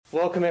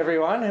Welcome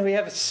everyone, and we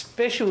have a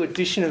special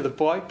edition of the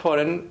Bike Pod,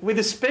 and with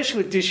a special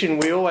edition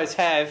we always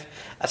have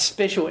a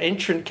special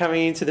entrant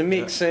coming into the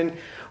mix, and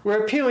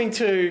we're appealing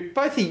to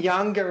both a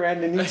younger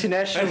and an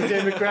international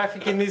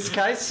demographic in this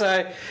case,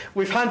 so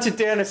we've hunted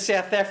down a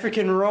South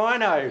African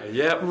Rhino.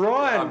 Yep,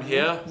 Ryan, I'm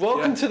here.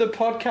 Welcome to the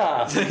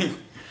podcast.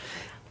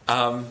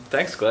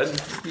 Thanks, Glenn.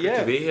 Good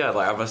to be here.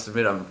 I must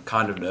admit, I'm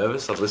kind of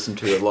nervous. I've listened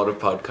to a lot of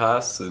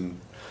podcasts and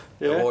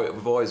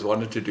we've always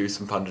wanted to do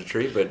some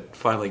punditry, but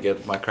finally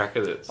get my crack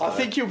at it. So. I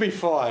think you'll be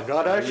fine.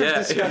 I know from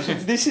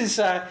discussions. This is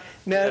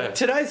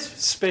today's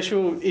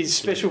special is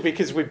special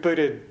because we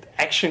booted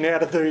Action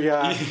out of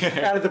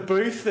the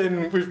booth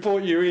and we've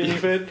brought you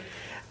in. But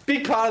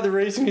big part of the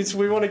reason is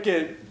we want to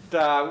get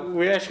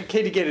we're actually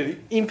keen to get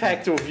an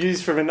impact or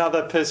views from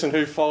another person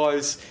who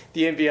follows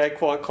the NBA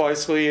quite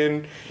closely,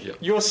 and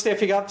you're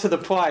stepping up to the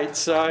plate.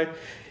 So.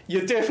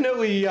 You're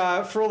definitely,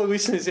 for all the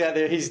listeners out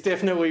there, he's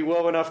definitely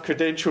well enough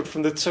credentialed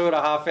from the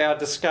 2.5 hour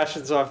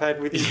discussions I've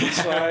had with him.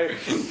 So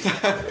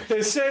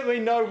there's certainly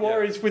no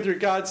worries with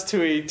regards to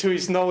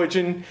his knowledge.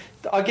 And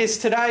I guess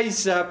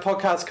today's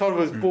podcast kind of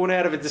was born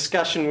out of a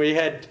discussion we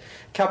had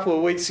a couple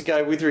of weeks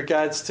ago with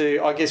regards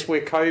to, I guess, where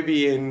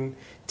Kobe and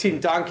Tim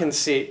Duncan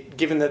sit,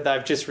 given that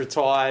they've just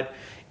retired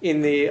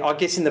in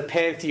the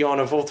pantheon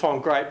of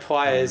all-time great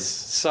players.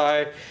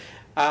 So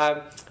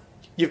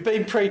you've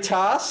been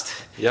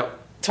pre-tasked. Yep.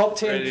 Top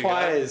 10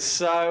 players.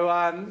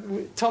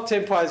 So, top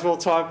 10 players of all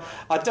time.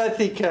 I don't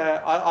think.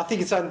 I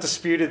think it's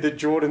undisputed that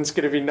Jordan's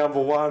going to be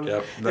number one.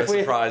 Yep. No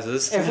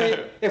surprises.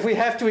 If we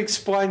have to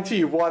explain to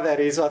you why that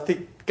is, I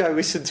think go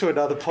listen to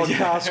another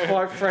podcast.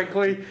 Quite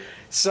frankly,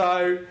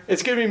 so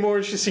it's going to be more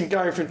interesting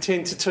going from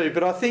 10 to 2.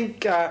 But I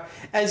think,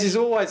 as is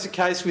always the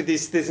case with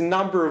this, there's a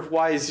number of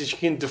ways that you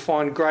can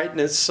define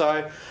greatness.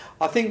 So,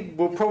 I think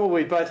we'll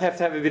probably both have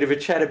to have a bit of a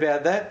chat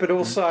about that, but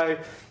also.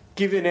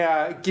 Given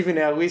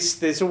our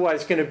list, there's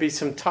always going to be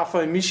some tough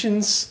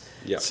omissions.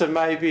 Yep. So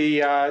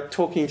maybe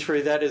talking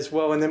through that as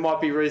well, and there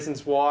might be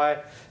reasons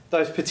why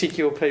those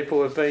particular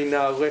people have been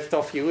left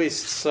off your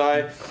list.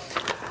 So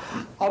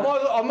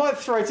I might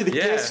throw to the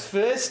guest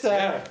first.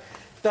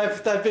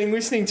 They've been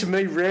listening to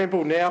me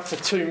ramble now for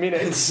 2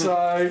 minutes, so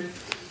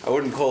I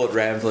wouldn't call it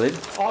rambling.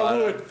 I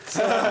would.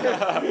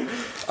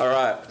 All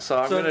right, so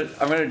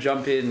I'm gonna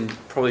jump in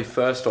probably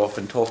first off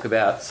and talk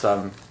about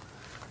some,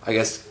 I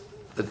guess,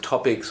 the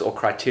topics or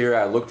criteria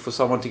I looked for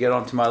someone to get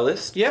onto my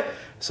list. Yep.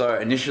 So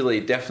initially,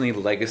 definitely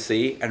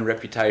legacy and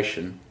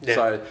reputation. Yep.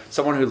 So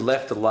someone who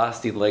left a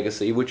lasting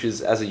legacy, which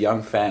is, as a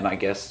young fan, I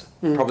guess,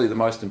 probably the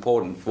most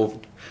important. For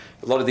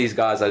a lot of these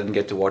guys I didn't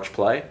get to watch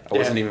play. I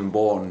wasn't even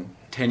born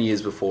 10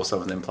 years before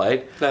some of them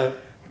played. No.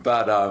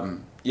 But,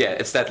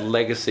 it's that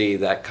legacy,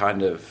 that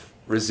kind of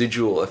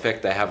residual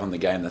effect they have on the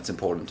game that's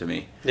important to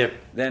me. Yep.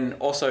 Then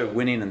also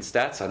winning and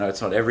stats. I know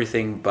it's not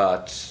everything,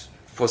 but...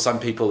 For some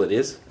people it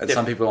is, and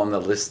some people on the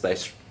list, they,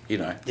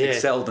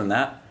 excelled in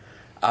that.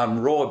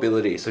 Raw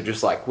ability, so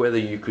just like whether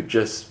you could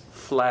just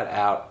flat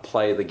out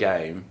play the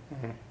game,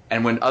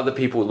 and when other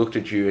people looked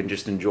at you and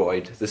just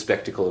enjoyed the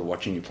spectacle of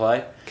watching you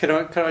play. Can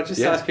I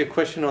just ask you a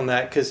question on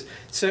that? Because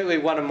certainly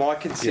one of my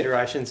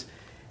considerations,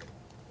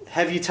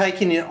 have you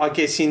taken, I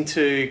guess,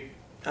 into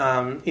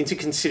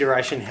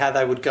consideration how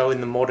they would go in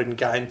the modern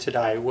game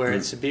today, where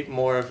it's a bit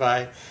more of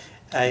a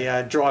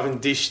drive and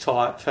dish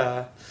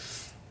type...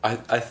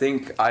 I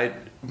think I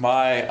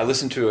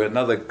listened to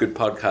another good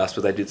podcast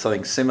where they did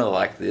something similar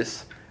like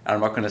this, and I'm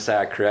not going to say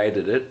I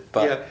created it,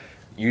 but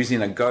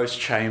using a ghost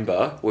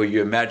chamber where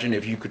you imagine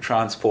if you could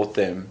transport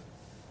them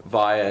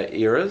via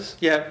eras.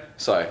 Yeah.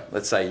 So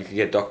let's say you could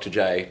get Dr.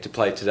 J to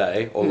play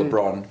today or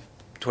LeBron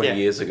 20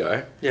 years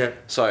ago. Yeah.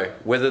 So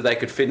whether they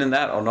could fit in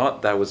that or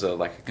not, that was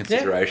a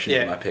consideration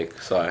in my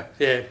pick. So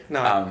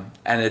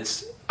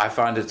and I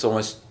find it's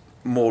almost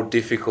more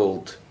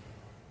difficult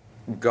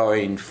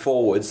going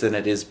forwards than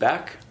it is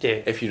back,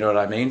 if you know what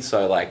I mean.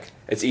 So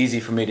it's easy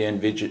for me to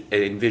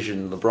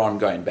envision LeBron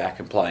going back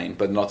and playing,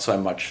 but not so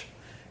much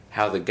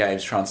how the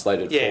game's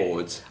translated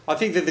forwards. I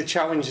think that the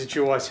challenge that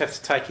you always have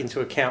to take into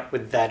account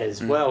with that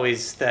as well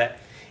is that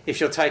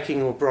if you're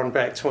taking LeBron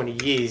back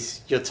 20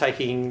 years, you're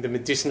taking the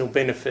medicinal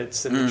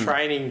benefits and the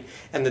training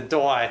and the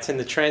diet and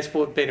the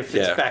transport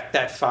benefits back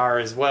that far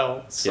as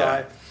well. So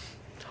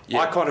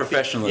I kind of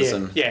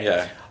professionalism.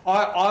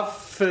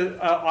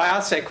 I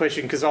asked that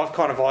question because I've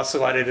kind of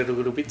isolated it a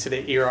little bit to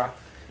the era,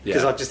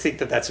 because I just think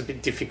that that's a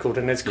bit difficult,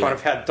 and it's kind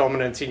of how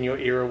dominant in your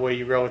era were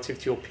you relative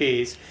to your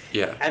peers.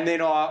 Yeah. And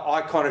then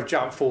I kind of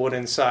jump forward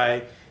and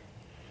say,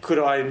 could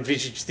I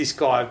envisage this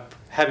guy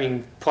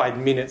having played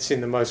minutes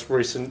in the most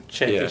recent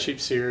championship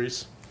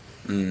series?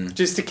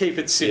 Just to keep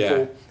it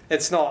simple.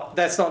 That's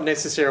not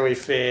necessarily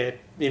fair.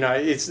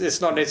 It's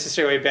not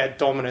necessarily about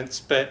dominance,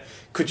 but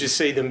could you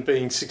see them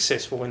being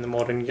successful in the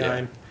modern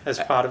game as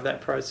part of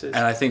that process?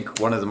 And I think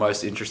one of the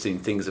most interesting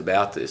things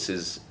about this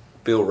is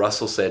Bill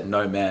Russell said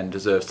no man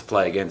deserves to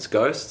play against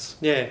ghosts.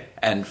 Yeah.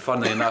 And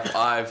funnily enough,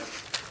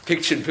 I've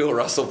pictured Bill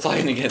Russell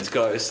playing against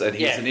ghosts, and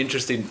he's an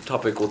interesting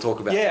topic we'll talk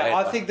about later.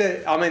 I think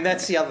that,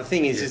 that's the other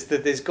thing is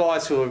that there's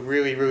guys who are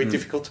really, really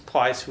difficult to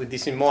place with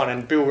this in mind,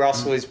 and Bill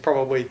Russell is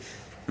probably...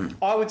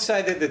 I would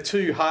say that the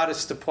two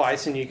hardest to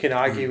place, and you can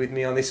argue with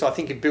me on this, I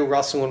think of Bill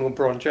Russell and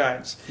LeBron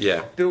James.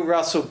 Yeah. Bill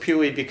Russell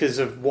purely because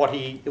of what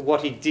he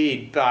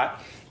did,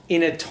 but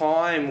in a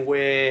time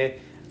where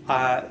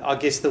I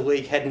guess the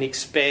league hadn't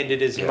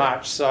expanded as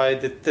much, so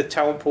the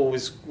talent pool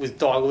was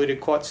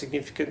diluted quite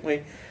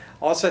significantly.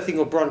 I also think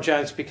LeBron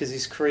James because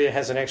his career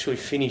hasn't actually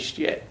finished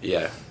yet.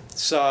 Yeah.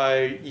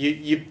 So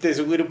you there's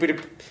a little bit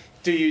of...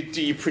 Do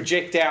you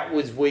project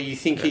outwards where you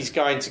think he's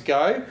going to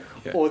go?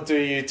 Yeah. Or do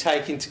you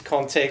take into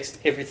context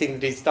everything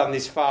that he's done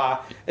this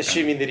far,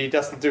 assuming that he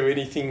doesn't do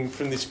anything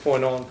from this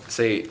point on?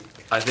 See,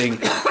 I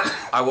think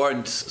I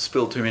won't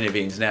spill too many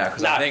beans now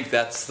because I think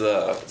that's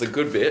the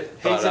good bit.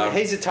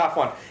 He's a tough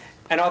one.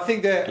 And I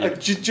think that,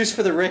 just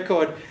for the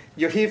record,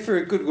 you're here for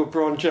a good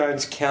LeBron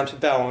James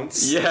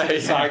counterbalance to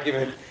this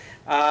argument.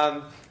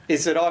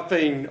 Is that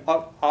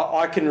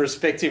I can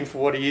respect him for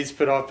what he is,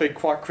 but I've been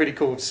quite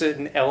critical of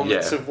certain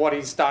elements of what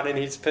he's done and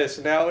his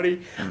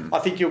personality. I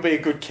think you'll be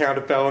a good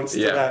counterbalance to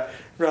that,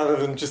 rather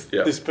than just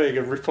this being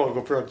a rip-on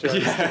LeBron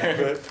James thing.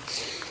 But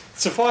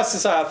suffice to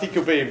say, I think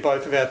you'll be in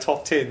both of our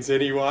top 10s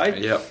anyway.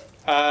 Yep.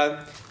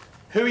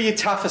 Who are your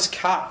toughest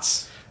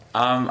cuts?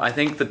 I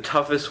think the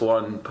toughest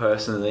one,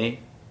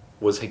 personally,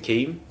 was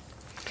Hakeem.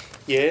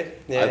 Yeah.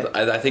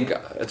 I think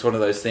it's one of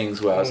those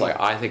things where I was like,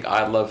 I think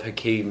I love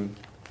Hakeem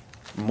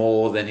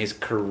more than his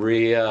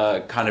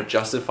career kind of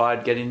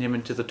justified getting him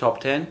into the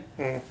top 10.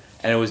 And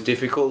it was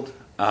difficult.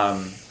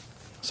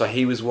 So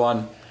he was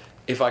one.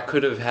 If I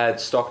could have had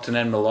Stockton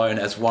and Malone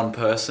as one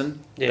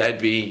person, they'd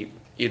be,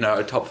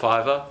 a top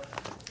fiver.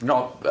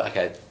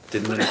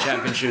 Didn't win the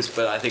championships,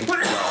 but I think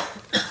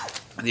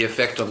the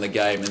effect on the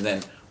game and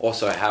then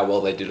also how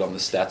well they did on the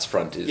stats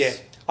front is... Yeah,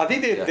 I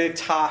think they're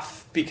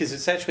tough because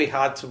it's actually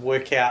hard to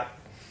work out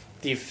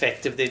the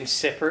effect of them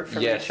separate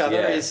from each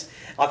other.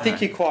 I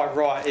think you're quite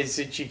right, is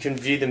that you can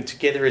view them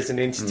together as an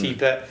entity,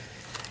 but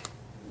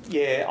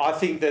I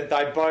think that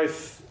they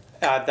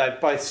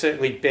both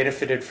certainly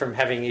benefited from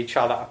having each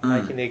other,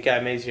 making their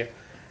game easier.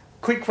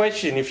 Quick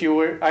question, if you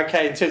were,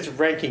 in terms of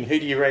ranking, who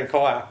do you rank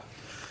higher?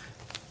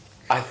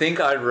 I think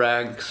I'd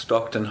rank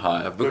Stockton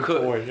higher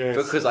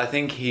because I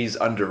think he's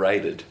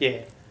underrated. Yeah.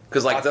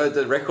 Because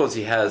the records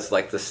he has,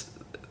 like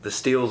the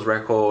steals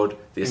record,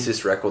 the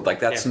assist record,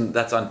 that's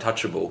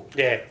untouchable.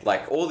 Yeah.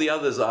 Like all the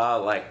others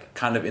are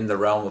kind of in the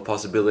realm of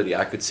possibility.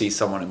 I could see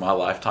someone in my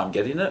lifetime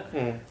getting it.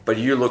 But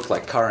you look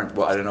like current.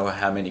 Well, I don't know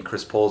how many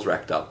Chris Paul's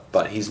racked up,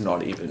 but he's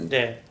not even.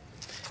 Yeah.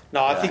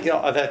 No, I think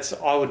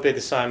I would be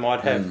the same.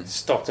 I'd have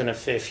Stockton a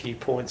fair few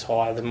points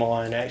higher than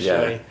mine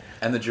actually. Yeah.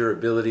 And the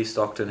durability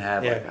Stockton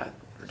had,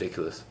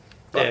 ridiculous.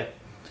 But,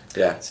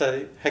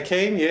 So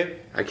Hakeem,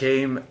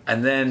 Hakeem,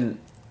 and then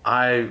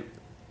I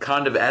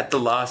kind of at the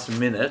last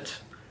minute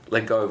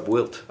let go of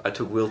Wilt. I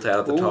took Wilt out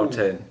of the top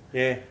 10.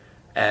 Yeah.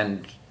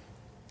 And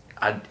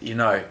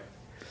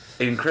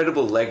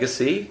incredible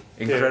legacy,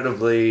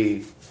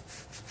 incredibly.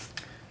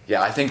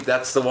 Yeah, I think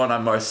that's the one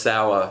I'm most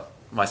sour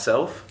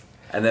myself.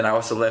 And then I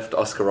also left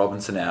Oscar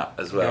Robertson out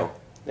as well.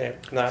 Yeah.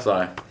 No.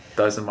 So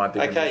those are my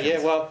big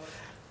omissions. Well,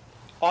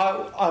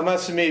 I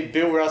must admit,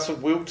 Bill Russell,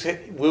 Wilt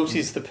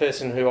is the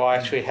person who I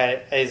actually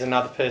is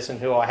another person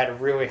who I had a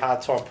really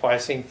hard time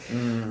placing.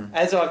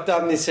 As I've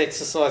done this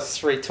exercise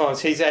 3 times,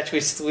 he's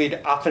actually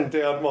slid up and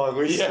down my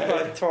list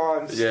both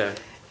times. Yeah.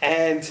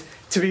 And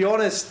to be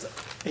honest,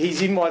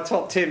 he's in my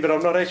top 10, but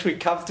I'm not actually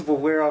comfortable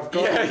where I've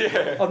got him.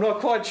 Yeah. I'm not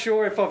quite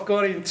sure if I've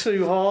got him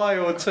too high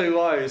or too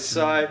low.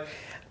 So,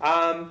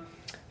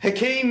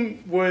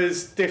 Hakeem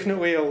was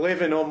definitely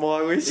 11 on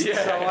my list,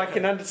 so I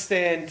can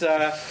understand.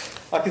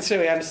 I can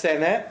certainly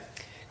understand that.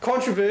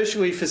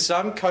 Controversially for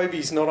some,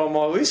 Kobe's not on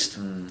my list.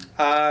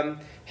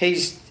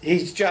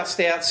 He's just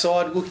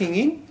outside looking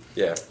in.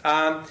 Yeah.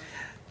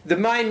 The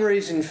main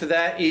reason for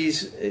that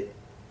is,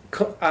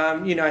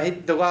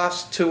 the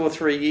last 2 or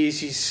 3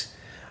 years,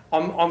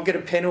 I'm going to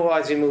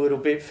penalise him a little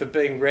bit for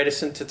being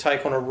reticent to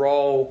take on a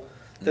role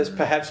that's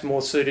perhaps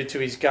more suited to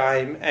his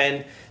game.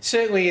 And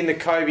certainly in the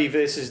Kobe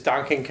versus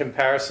Duncan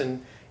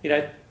comparison,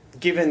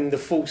 given the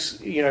full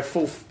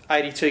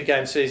 82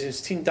 game seasons,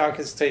 Tim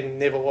Duncan's team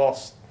never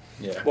lost.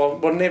 Yeah. Well,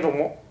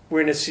 never.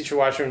 We're in a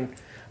situation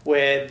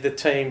where the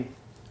team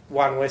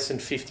won less than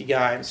 50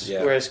 games,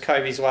 whereas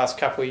Kobe's last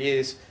couple of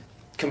years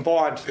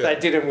combined, they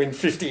didn't win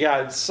 50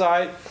 games.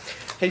 So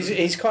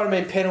he's kind of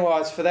been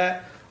penalised for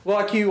that.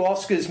 Like you,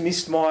 Oscar's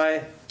missed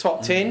my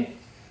top 10.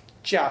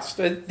 Just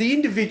the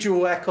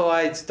individual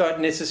accolades don't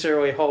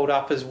necessarily hold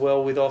up as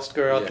well with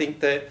Oscar. I think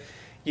that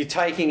you're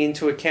taking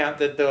into account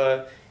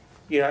that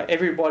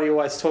everybody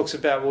always talks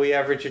about we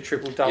average a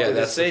triple-double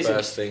this season. The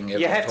first thing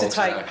you have to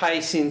take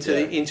pace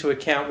into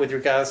account with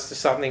regards to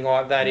something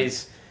like that.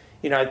 Is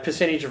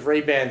percentage of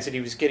rebounds that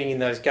he was getting in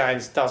those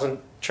games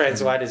doesn't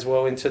translate as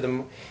well into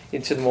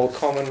the more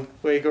common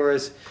league.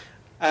 Whereas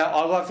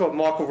I loved what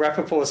Michael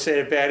Rappaport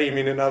said about him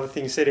in another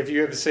thing. He said, "Have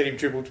you ever seen him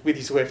dribble with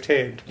his left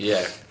hand?"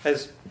 Yeah.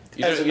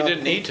 You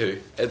didn't need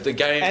to. At the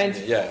game,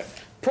 and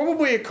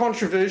probably a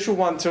controversial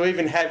one to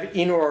even have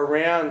in or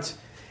around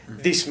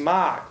this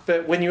mark.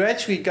 But when you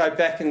actually go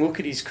back and look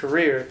at his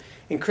career,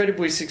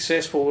 incredibly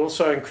successful,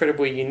 also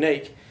incredibly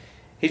unique.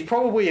 He's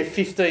probably a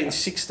 15,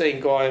 16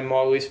 guy on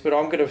my list, but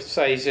I'm going to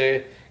say he's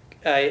a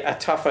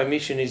tough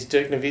omission is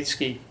Dirk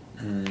Nowitzki.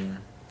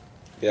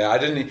 Yeah,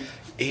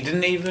 he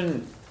didn't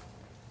even...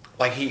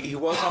 Like, he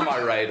was on my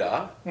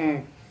radar,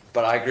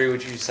 but I agree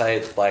with you say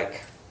it's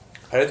like...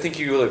 I don't think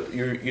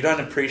you don't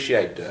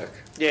appreciate Dirk.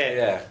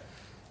 Yeah,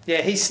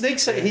 he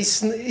sneaks...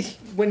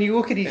 when you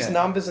look at his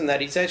numbers and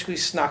that, he's actually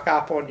snuck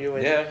up on you.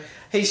 And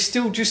he's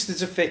still just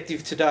as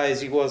effective today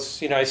as he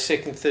was,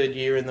 second, third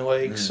year in the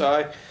league.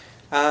 So...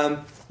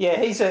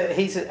 he's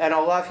and I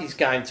love his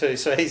game too.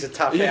 So he's a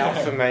tough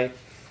out for me.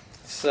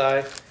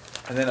 So,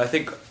 and then I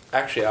think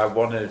actually I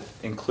want to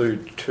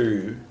include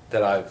two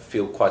that I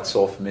feel quite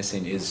sore for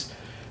missing. Is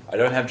I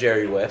don't have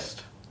Jerry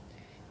West.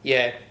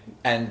 Yeah,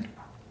 and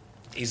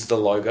he's the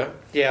logo.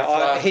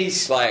 Yeah,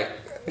 he's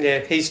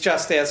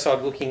just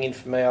outside looking in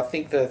for me. I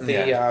think the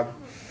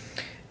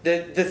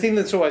thing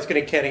that's always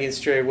going to count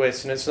against Jerry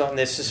West, and it's not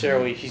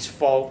necessarily his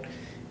fault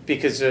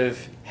because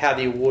of how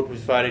the award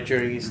was voted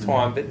during his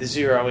time, but the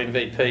 0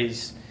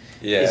 MVPs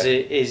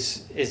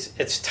is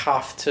it's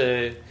tough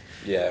to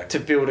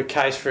build a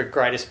case for a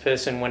greatest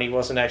person when he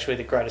wasn't actually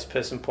the greatest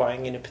person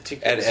playing in a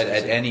particular season.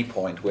 At any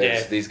point,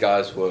 where these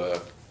guys were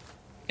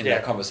in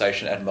that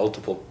conversation at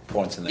multiple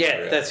points in their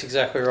career. Yeah, that's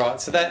exactly right.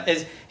 So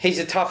I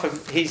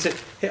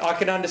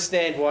can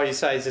understand why you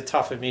say he's a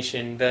tough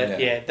omission, but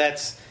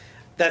that's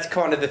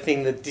kind of the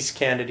thing that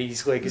discounted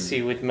his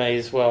legacy with me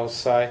as well.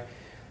 So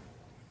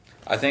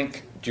I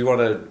think. Do you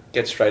want to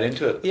get straight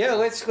into it? Yeah,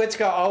 let's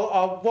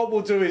go. What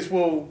we'll do is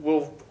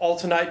we'll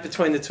alternate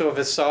between the two of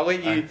us. So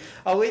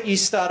I'll let you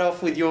start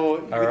off with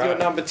your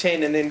number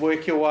 10 and then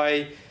work your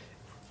way.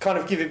 Kind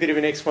of give a bit of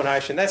an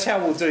explanation. That's how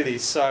we'll do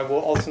this. So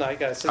we'll alternate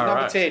go. So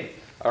number 10.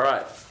 All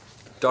right.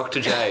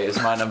 Dr. J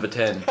is my number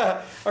 10.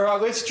 All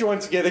right, let's join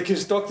together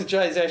because Dr.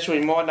 J is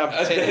actually my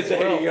number 10 as well.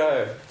 There you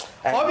go.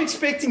 I'm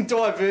expecting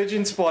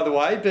divergence, by the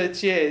way,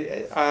 but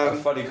a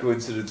funny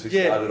coincidence we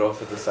started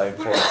off at the same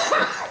point.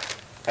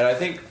 And I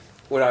think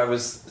when I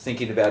was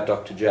thinking about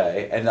Dr.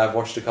 J, and I've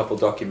watched a couple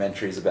of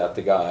documentaries about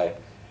the guy,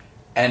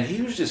 and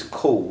he was just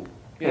cool.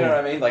 You know what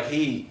I mean? Like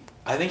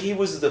I think he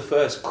was the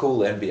first cool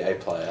NBA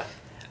player.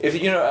 If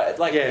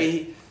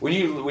when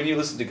you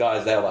listen to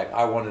guys, they're like,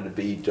 I wanted to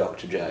be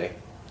Dr. J.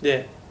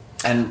 Yeah.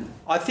 And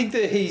I think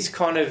that he's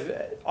kind of...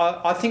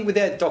 I think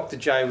without Dr.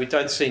 J, we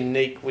don't see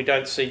Nick, we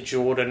don't see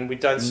Jordan, we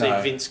don't see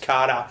Vince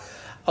Carter.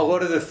 A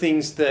lot of the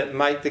things that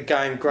make the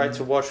game great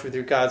to watch with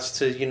regards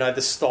to,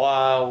 the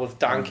style of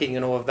dunking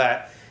and all of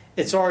that,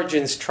 its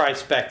origins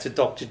trace back to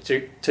Dr.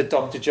 J.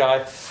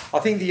 I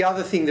think the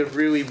other thing that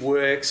really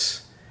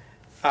works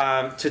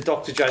to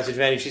Dr. J's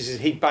advantage is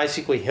he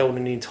basically held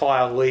an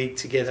entire league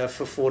together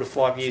for 4 to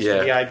 5 years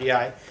with the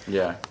ABA.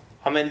 Yeah.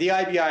 I mean, the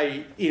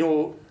ABA,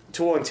 to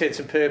all intents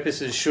and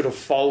purposes, should have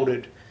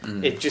folded.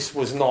 It just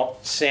was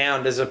not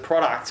sound as a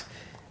product.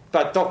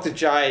 But Dr.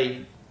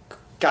 J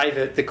gave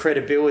it the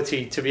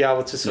credibility to be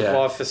able to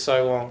survive for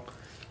so long.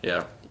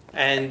 Yeah.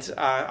 And,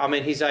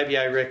 his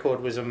ABA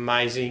record was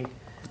amazing.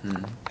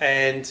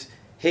 And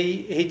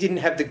he didn't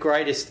have the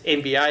greatest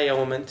NBA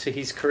element to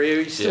his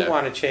career. He still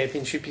won a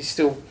championship. He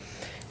still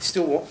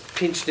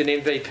pinched an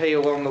MVP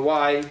along the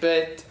way.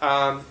 But,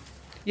 I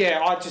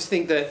just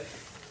think that,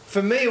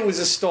 for me, it was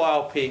a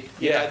style pick.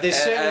 There's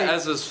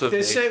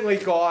certainly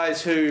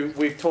guys who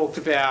we've talked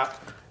about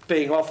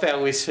being off our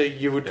list who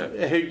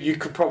you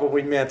could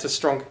probably mount a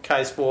stronger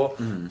case for.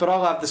 But I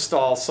love the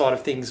style side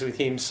of things with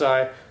him,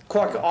 so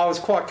I was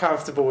quite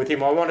comfortable with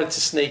him. I wanted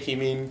to sneak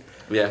him in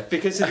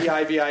because of the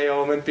ABA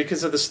element,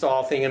 because of the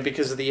style thing, and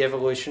because of the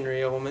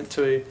evolutionary element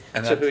to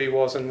who he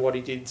was and what he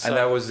did. So. And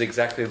that was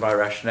exactly my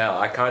rationale.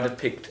 I kind of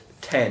picked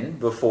 10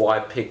 before I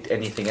picked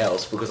anything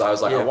else because I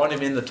was like, I want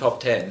him in the top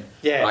 10.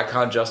 Yeah. But I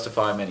can't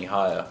justify him any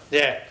higher.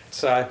 Yeah.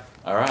 So.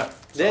 All right.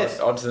 So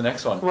on to the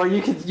next one. Well,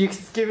 you could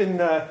give him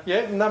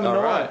number 9.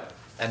 Right.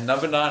 And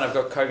number 9, I've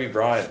got Kobe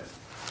Bryant.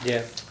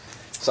 Yeah.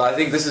 So I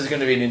think this is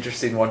going to be an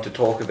interesting one to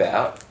talk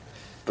about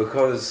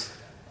because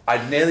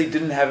I nearly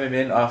didn't have him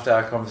in after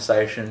our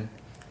conversation.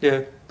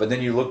 Yeah. But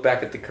then you look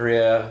back at the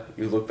career,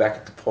 you look back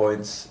at the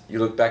points, you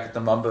look back at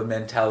the Mamba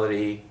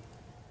mentality.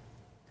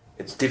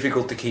 It's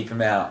difficult to keep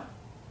him out.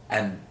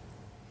 And,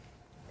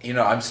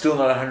 I'm still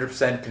not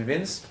 100%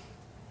 convinced,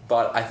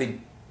 but I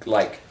think,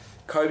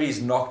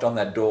 Kobe's knocked on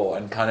that door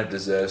and kind of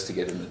deserves to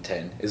get in the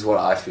 10, is what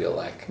I feel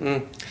like.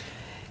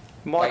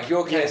 Mike,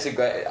 your case,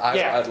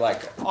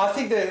 I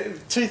think the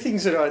two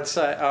things that I'd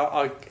say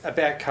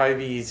about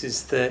Kobe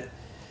is that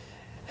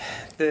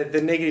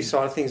the negative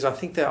side of things, I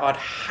think that I'd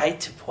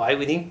hate to play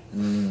with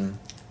him.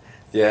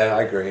 Yeah,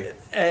 I agree.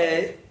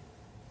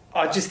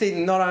 I just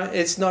think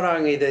it's not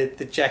only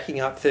the jacking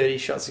up 30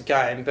 shots a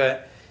game,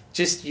 but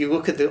just you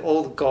look at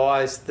all the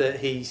guys that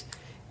he's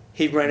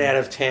he ran out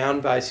of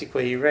town.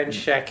 Basically, he ran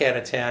Shaq out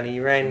of town. He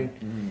ran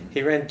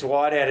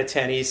Dwight out of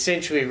town. He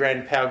essentially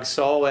ran Pau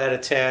Gasol out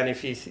of town.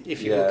 If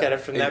you look at it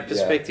from that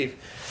perspective,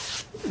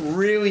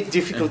 really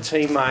difficult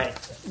teammate.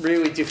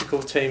 Really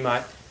difficult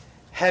teammate.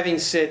 Having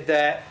said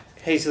that,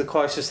 he's the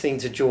closest thing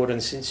to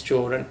Jordan since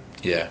Jordan.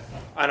 Yeah.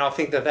 And I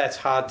think that that's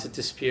hard to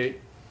dispute.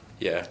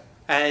 Yeah.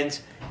 And,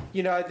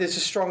 you know, there's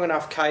a strong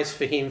enough case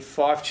for him.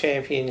 5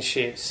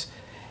 championships.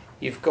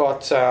 You've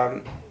got, 2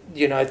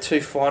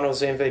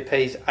 finals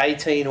MVPs,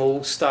 18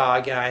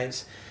 All-Star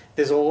games.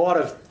 There's a lot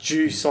of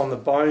juice on the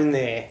bone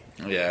there.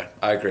 Yeah,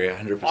 I agree,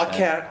 100%. I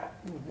count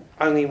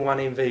only 1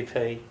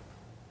 MVP.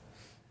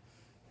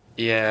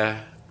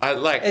 Yeah.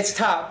 It's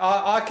tough.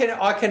 I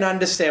can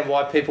understand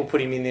why people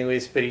put him in their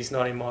list, but he's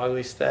not in my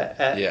list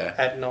at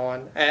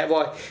 9.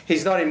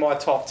 He's not in my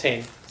top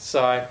 10,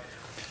 so I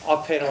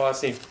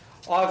penalise him.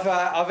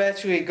 I've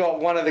actually got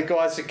one of the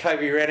guys that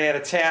Kobe ran out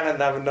of town at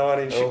number 9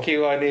 in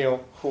Shaquille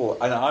O'Neal. Cool.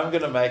 And I'm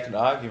going to make an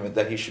argument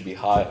that he should be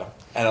higher,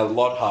 and a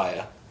lot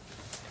higher.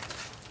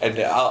 And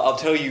I'll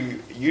tell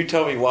you, you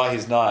tell me why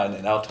he's 9,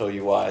 and I'll tell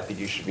you why I think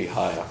he should be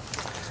higher.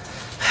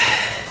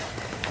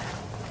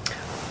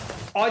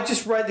 I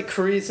just rate the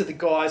careers of the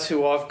guys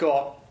who I've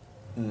got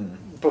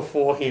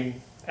before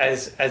him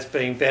as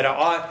being better.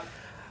 I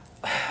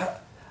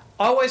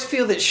always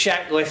feel that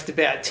Shaq left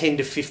about 10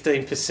 to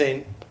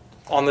 15%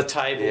 on the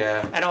table,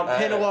 and I'm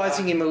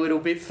penalising him a little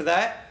bit for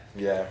that.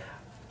 Yeah,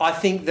 I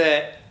think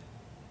that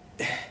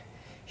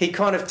he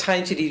kind of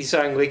tainted his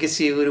own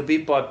legacy a little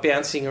bit by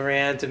bouncing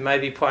around and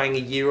maybe playing a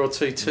year or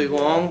two too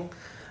long.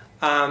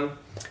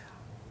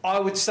 I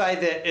would say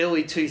that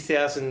early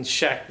 2000s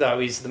Shaq,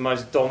 though, is the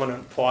most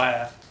dominant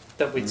player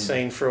that we'd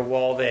seen for a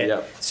while there.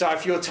 Yep. So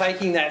if you're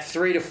taking that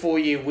 3 to 4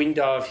 year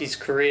window of his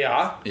career,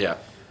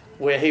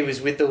 where he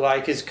was with the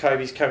Lakers,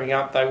 Kobe's coming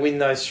up, they win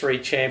those 3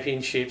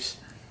 championships.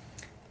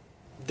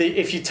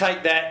 If you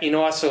take that in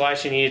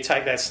isolation and you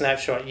take that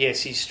snapshot,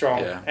 yes, he's strong.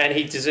 Yeah. And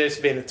he deserves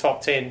to be in the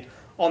top 10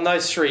 on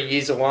those 3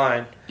 years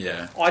alone.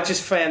 Yeah. I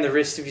just found the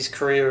rest of his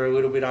career a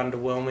little bit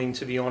underwhelming,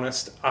 to be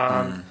honest.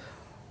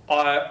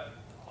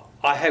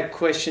 I have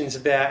questions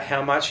about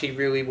how much he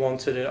really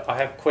wanted it. I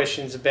have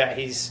questions about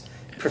his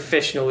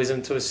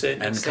professionalism to a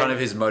certain extent. And kind of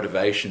his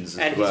motivations as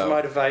well. And his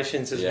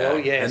motivations as well,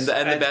 yes.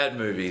 And the bad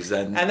movies.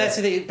 And that's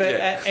the thing. But,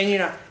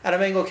 and I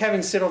mean, look,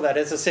 having said all that,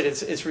 as I said,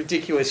 it's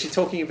ridiculous. You're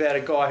talking about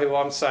a guy who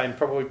I'm saying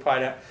probably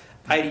played at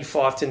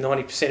 85 to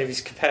 90% of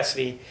his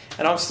capacity,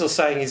 and I'm still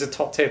saying he's a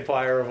top 10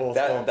 player of all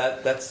time.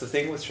 That's the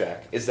thing with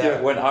Shaq, is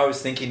that when I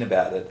was thinking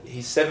about it,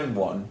 he's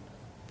 7'1".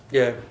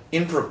 Yeah.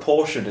 In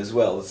proportion as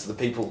well as the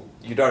people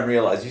you don't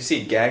realise. You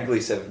see gangly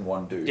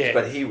 7'1" dudes,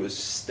 but he was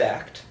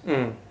stacked.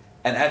 And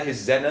at his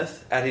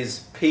zenith, at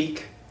his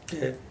peak,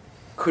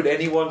 could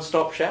anyone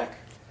stop Shaq?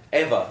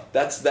 Ever.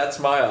 That's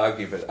my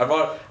argument.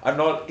 I'm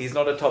not. He's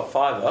not a top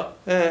 5er.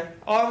 Yeah.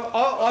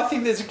 I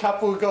think there's a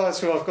couple of guys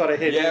who I've got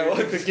ahead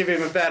who could give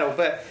him a battle,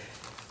 but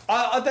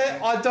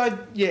I don't.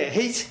 Yeah,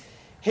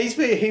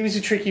 he was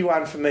a tricky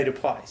one for me to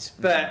place,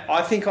 but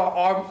I think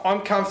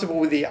I'm comfortable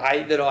with the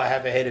 8 that I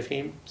have ahead of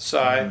him.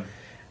 So,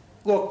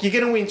 look, you're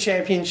going to win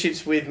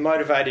championships with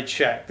motivated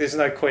Shaq. There's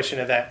no question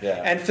of that.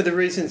 Yeah. And for the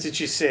reasons that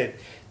you said,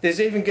 there's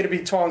even going to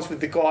be times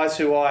with the guys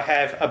who I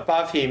have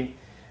above him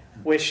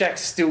where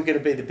Shaq's still going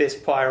to be the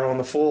best player on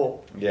the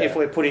floor if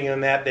we're putting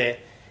him out there.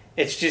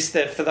 It's just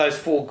that for those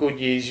 4 good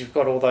years, you've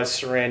got all those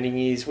surrounding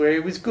years where he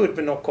was good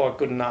but not quite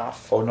good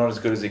enough. Or not as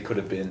good as he could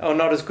have been. Or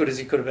not as good as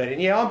he could have been.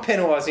 And yeah, I'm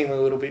penalising him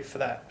a little bit for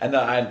that. And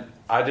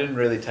I didn't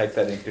really take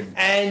that into consideration.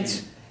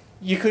 And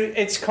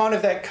it's kind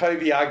of that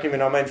Kobe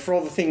argument. I mean, for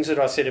all the things that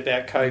I said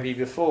about Kobe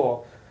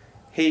before,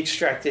 he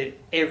extracted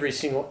every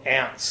single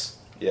ounce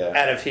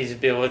out of his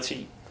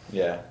ability.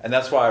 Yeah, and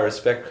that's why I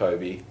respect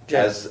Kobe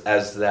as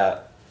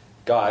that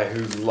guy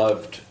who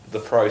loved the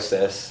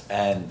process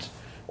and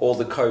all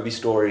the Kobe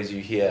stories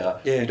you hear.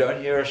 Yeah. You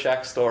don't hear a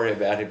Shaq story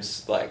about him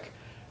like...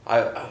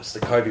 it's the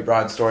Kobe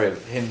Bryant story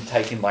of him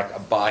taking like a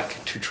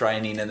bike to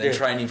training and then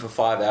training for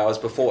 5 hours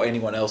before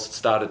anyone else had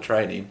started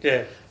training.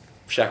 Yeah.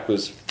 Shaq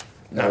was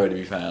nowhere to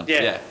be found.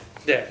 Yeah.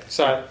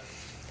 So,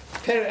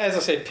 as I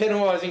said,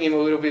 penalising him a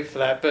little bit for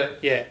that,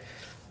 but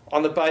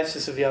on the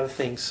basis of the other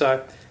things.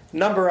 So,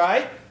 number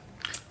 8...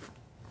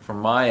 From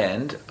my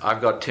end,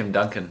 I've got Tim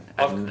Duncan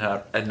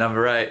at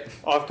number 8.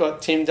 I've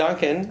got Tim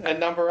Duncan at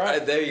number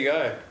 8. There you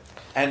go.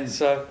 And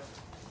so,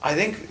 I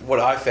think what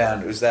I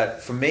found was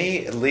that for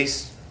me, at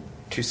least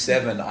to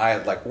 7,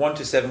 1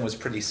 to 7 was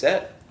pretty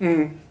set.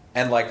 And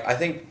I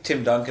think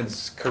Tim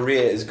Duncan's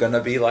career is going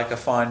to be like a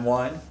fine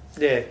wine.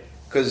 Yeah.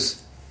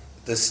 Because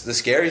the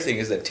scary thing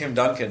is that Tim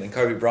Duncan and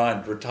Kobe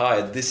Bryant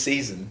retired this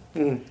season.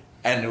 And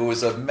it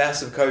was a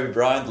massive Kobe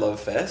Bryant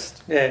love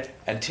fest. Yeah.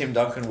 And Tim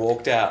Duncan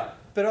walked out.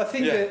 But I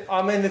think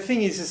the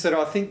thing is that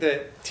I think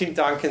that Tim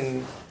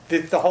Duncan,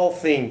 the whole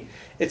thing,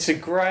 it's a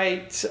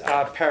great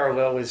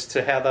parallel as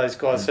to how those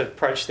guys have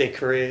approached their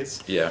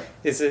careers. Yeah.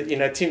 Is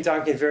that, Tim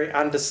Duncan, very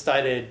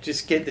understated,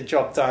 just get the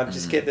job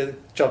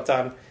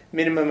done,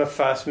 minimum of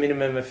fuss,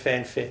 minimum of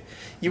fanfare.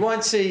 You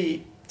won't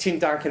see Tim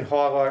Duncan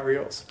highlight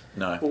reels.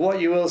 No. But what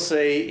you will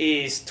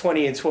see is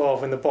 20 and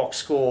 12 in the box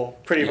score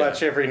pretty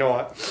much every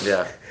night.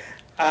 Yeah.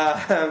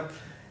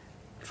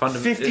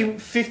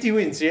 50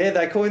 wins, yeah.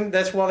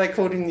 That's why they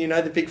called him,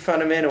 the big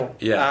fundamental.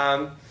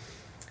 Yeah.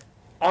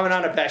 I'm an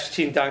unabashed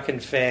Tim Duncan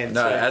fan.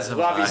 No, so as am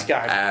love I. his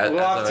game.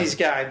 Loved his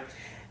game.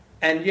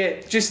 And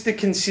just the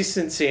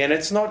consistency. And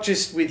it's not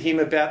just with him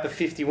about the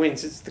 50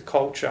 wins, it's the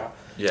culture.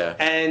 Yeah.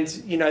 And,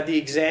 the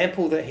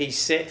example that he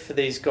set for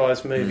these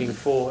guys moving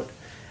forward.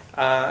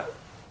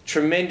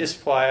 Tremendous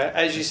player.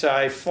 As you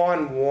say,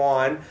 fine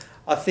wine.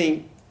 I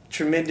think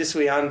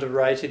tremendously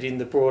underrated in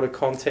the broader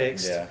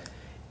context. Yeah.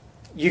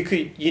 You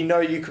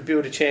could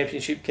build a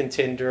championship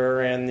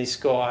contender around this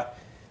guy.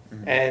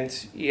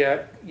 And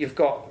you've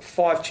got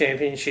 5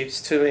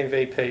 championships, 2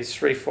 MVPs,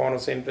 3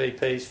 finals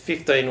MVPs,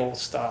 15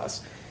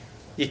 All-Stars.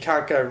 You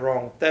can't go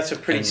wrong. That's a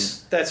pretty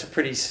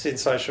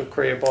sensational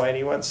career by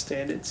anyone's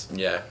standards.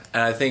 Yeah,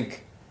 and I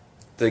think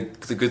the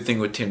good thing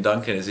with Tim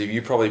Duncan is if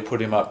you probably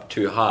put him up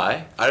too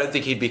high, I don't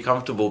think he'd be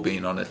comfortable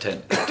being on a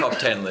top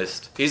 10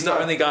 list. He's the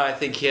only guy I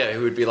think here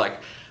who would be like,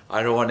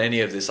 I don't want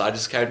any of this. I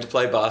just came to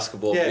play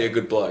basketball, be a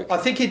good bloke. I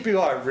think he'd be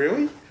like,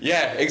 really?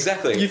 Yeah,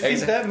 exactly. You think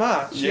that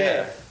much?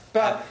 Yeah.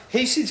 But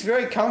he sits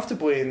very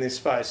comfortably in this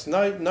space,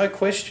 no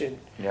question.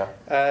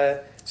 Yeah.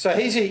 So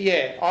he's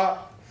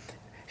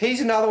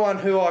another one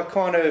who I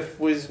kind of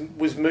was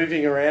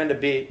moving around a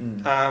bit.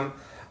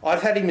 I'd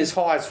had him as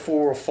high as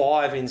 4 or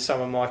 5 in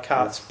some of my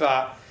cuts,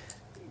 but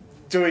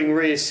doing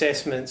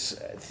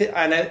reassessments,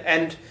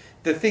 and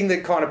the thing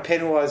that kind of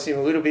penalised him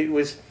a little bit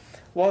was,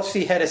 whilst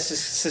he had a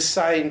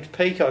sustained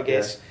peak, I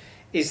guess,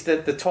 is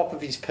that the top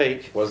of his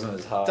peak wasn't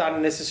as high.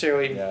 Doesn't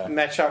necessarily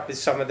match up with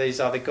some of these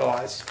other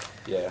guys.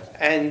 Yeah.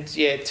 And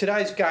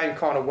today's game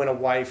kind of went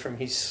away from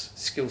his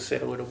skill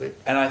set a little bit.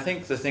 And I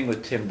think the thing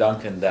with Tim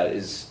Duncan that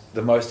is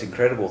the most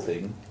incredible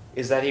thing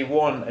is that he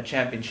won a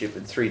championship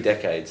in 3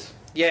 decades.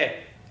 Yeah.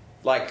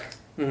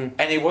 And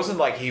it wasn't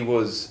like he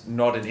was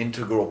not an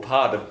integral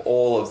part of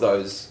all of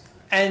those.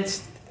 And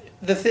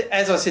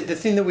as I said, the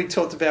thing that we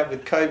talked about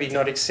with Kobe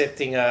not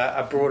accepting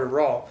a broader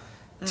role,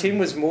 Tim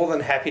was more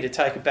than happy to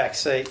take a back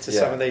seat to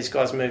some of these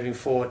guys moving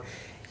forward.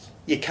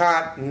 You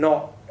can't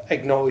not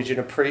acknowledge and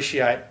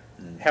appreciate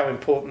how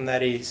important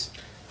that is.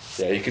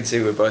 Yeah, you can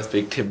see we're both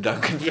big Tim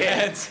Duncan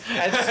fans.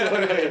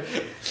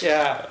 Absolutely.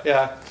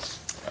 Yeah.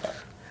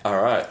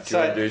 All right, do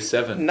you want to do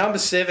 7? Number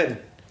 7,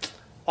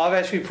 I've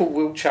actually put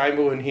Wilt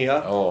Chamberlain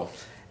here. Oh.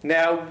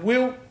 Now,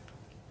 Wilt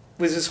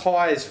was as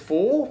high as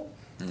 4,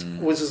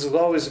 was as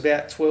low as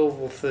about 12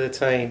 or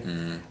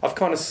 13.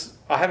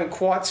 I haven't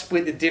quite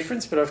split the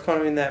difference, but I've kind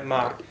of in that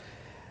mark.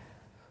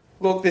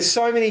 Look, there's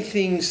so many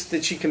things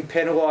that you can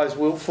penalise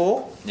Wilt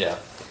for. Yeah.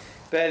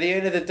 But at the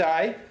end of the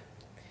day,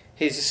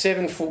 he's a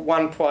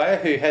 7'1" player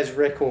who has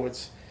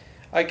records.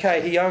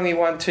 Okay, he only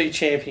won 2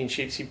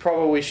 championships. He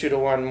probably should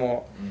have won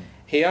more.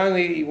 He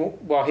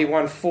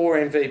won 4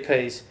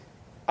 MVPs.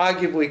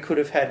 Arguably could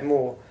have had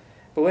more.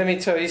 But let me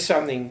tell you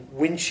something.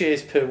 Win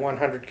shares per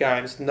 100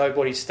 games,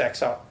 nobody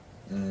stacks up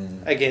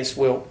against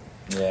Wilt.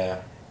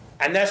 Yeah.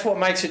 And that's what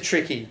makes it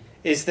tricky,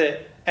 is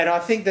that, and I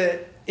think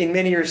that in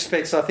many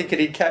respects, I think it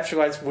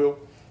encapsulates Wilt.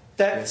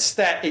 That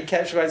stat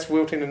encapsulates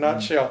Wilt in a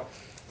nutshell.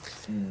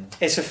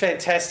 It's a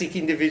fantastic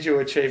individual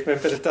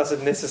achievement, but it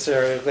doesn't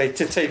necessarily lead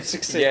to team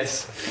success.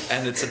 Yes,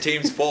 and it's a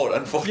team sport,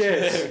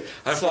 unfortunately.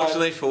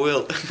 Unfortunately for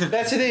Wilt.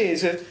 That's the thing,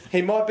 is that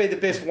he might be the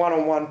best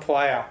one-on-one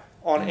player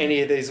on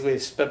any of these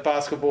lists, but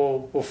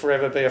basketball will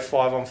forever be a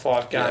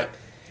 5-on-5 game. Yeah.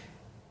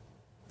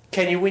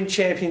 Can you win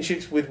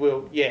championships with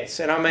Wilt? Yes.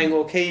 And I mean,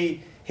 look,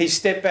 he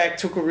stepped back,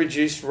 took a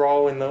reduced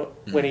role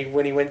when he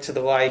went to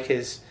the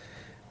Lakers,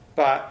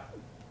 but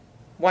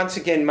once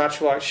again,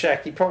 much like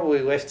Shaq, he probably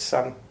left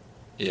some.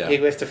 Yeah. He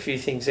left a few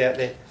things out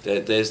there.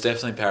 There's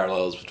definitely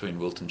parallels between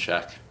Wilt and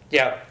Shaq.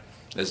 Yeah.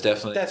 There's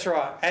definitely. That's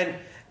right. And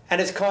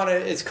it's kind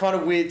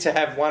of weird to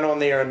have one on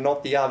there and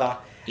not the other.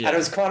 Yeah. And it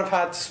was kind of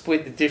hard to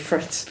split the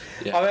difference.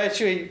 Yeah. I'm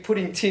actually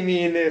putting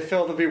Timmy in there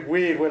felt a bit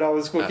weird when I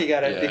was looking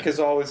at it because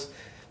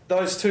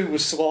those two were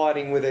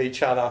sliding with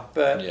each other.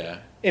 But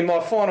in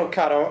my final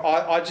cut,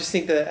 I just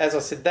think that, as I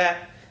said,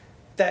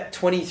 that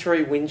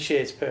 23 win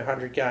shares per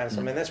 100 games,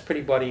 I mean, that's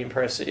pretty bloody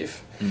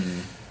impressive.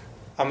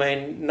 I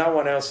mean, no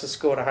one else has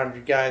scored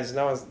 100 games.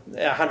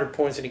 100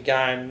 points in a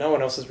game. No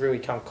one else has really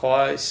come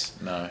close.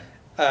 No.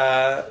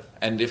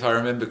 And if I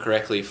remember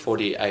correctly,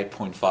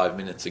 48.5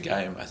 minutes a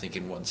game, I think,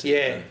 in one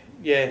season.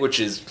 Yeah. Which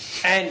is...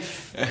 And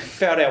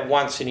fouled out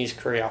once in his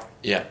career.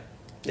 Yeah.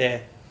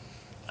 Yeah.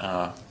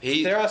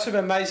 There are some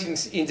amazing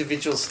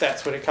individual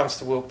stats when it comes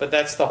to Wilt, but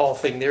that's the whole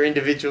thing. They're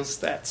individual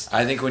stats.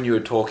 I think when you were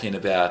talking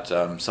about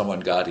someone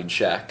guarding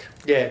Shaq...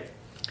 Yeah.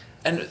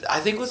 And I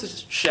think with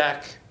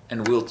Shaq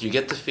and Wilt, you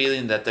get the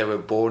feeling that they were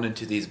born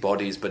into these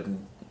bodies but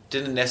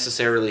didn't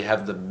necessarily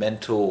have the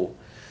mental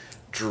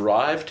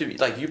drive to be...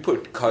 Like, you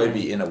put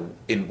Kobe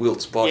in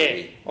Wilt's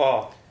body. Yeah.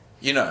 Oh.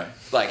 You know,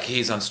 like,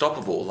 he's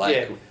unstoppable.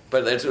 Like,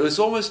 but it was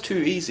almost too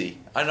easy.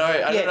 I know.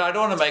 I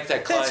don't want to make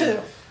that claim.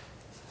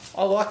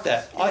 I like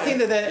that. Yeah.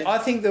 I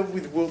think that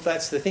with Wilt,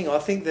 that's the thing. I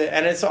think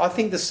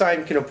the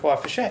same can apply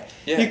for Shaq.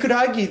 Yeah. You could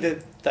argue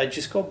that they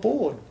just got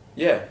bored.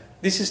 Yeah.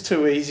 This is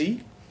too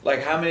easy.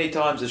 Like, how many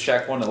times does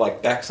Shaq want to,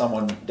 like, back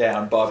someone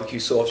down, barbecue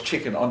sauce,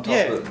 chicken on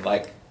top of it,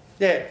 like...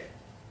 Yeah.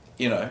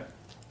 You know,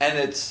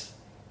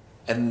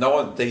 and no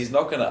one, he's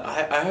not going to...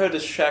 I heard a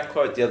Shaq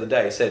quote the other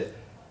day. He said,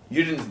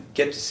 you didn't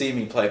get to see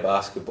me play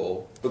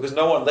basketball because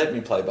no one let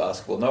me play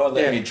basketball. No one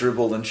let me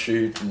dribble and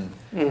shoot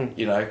and,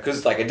 you know,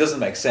 because, like, it doesn't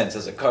make sense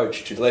as a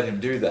coach to let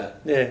him do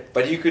that. Yeah.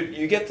 But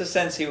you get the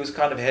sense he was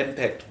kind of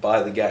henpecked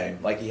by the game.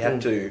 Like, he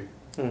had to...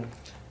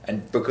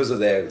 And because of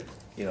their,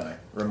 you know,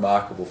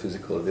 remarkable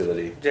physical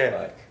ability. Yeah.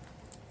 Like,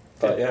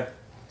 but, yeah.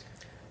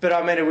 But,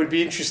 I mean, it would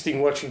be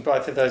interesting watching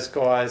both of those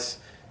guys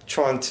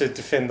trying to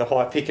defend the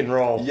high pick and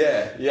roll.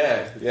 Yeah.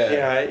 You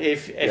know,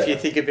 if you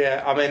think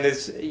about... I mean,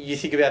 you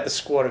think about the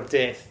squad of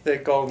death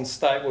that Golden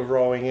State were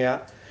rolling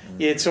out.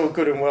 Yeah, it's all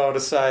good and well to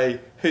say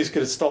who's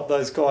going to stop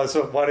those guys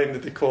at one end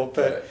of the court,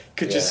 but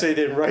could you see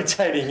them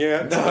rotating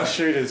out to the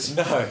shooters?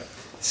 No.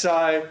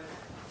 So...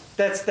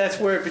 That's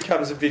where it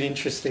becomes a bit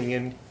interesting.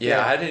 And I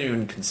hadn't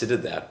even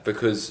considered that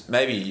because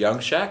maybe young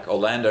Shaq,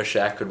 Orlando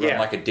Shaq, could run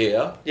like a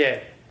deer.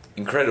 Yeah.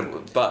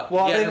 Incredible. But he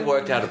hadn't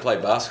worked out how to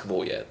play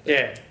basketball yet.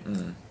 Yeah.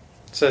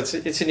 So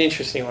it's an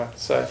interesting one.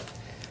 So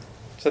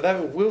that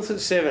was Wilt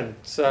at 7.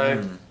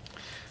 So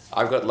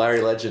I've got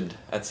Larry Legend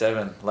at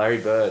 7. Larry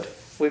Bird.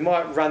 We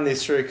might run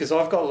this through because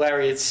I've got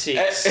Larry at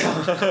 6.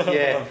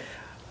 Yeah.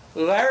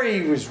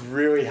 Larry was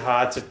really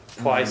hard to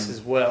place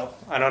as well.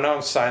 And I know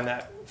I'm saying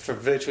that for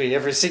virtually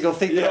every single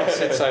thing that I've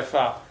said so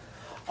far.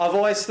 I've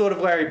always thought of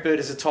Larry Bird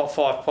as a top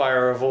 5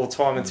 player of all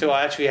time until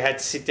I actually had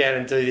to sit down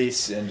and do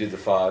this. And do the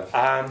 5.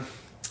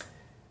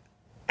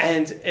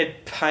 And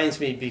it pains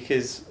me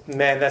because,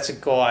 man, that's a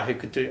guy who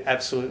could do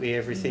absolutely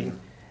everything.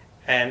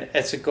 And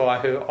it's a guy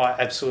who I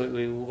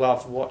absolutely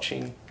love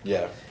watching.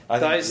 Yeah.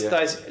 Those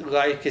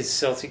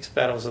Lakers-Celtics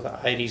battles of the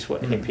 80s were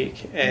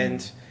epic.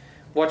 And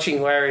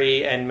watching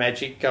Larry and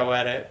Magic go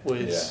at it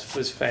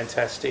was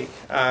fantastic.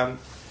 I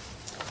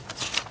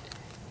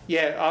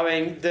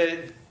mean,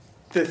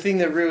 the thing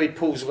that really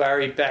pulls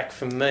Larry back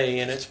for me,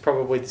 and it's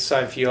probably the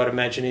same for you, I'd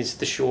imagine, is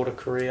the shorter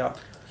career.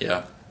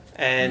 Yeah.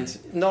 And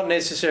not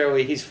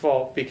necessarily his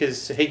fault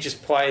because he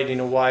just played in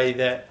a way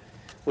that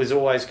was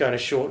always going to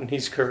shorten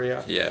his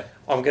career. Yeah.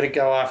 I'm going to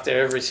go after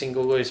every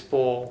single loose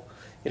ball.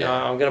 You know,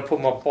 I'm going to put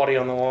my body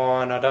on the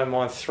line. I don't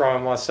mind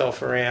throwing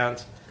myself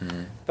around.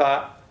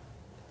 But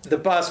the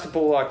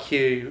basketball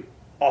IQ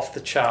off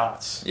the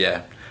charts.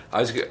 Yeah.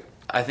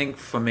 I think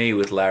for me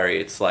with Larry,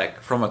 it's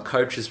like from a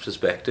coach's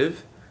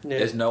perspective,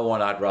 there's no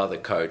one I'd rather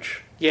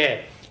coach.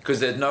 Yeah. Because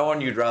there's no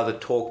one you'd rather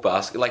talk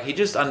basketball. Like, he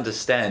just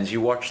understands.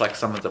 You watch, like,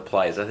 some of the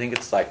plays. I think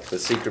it's like the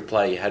secret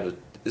play you had with,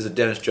 is it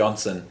Dennis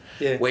Johnson?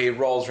 Yeah. Where he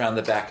rolls around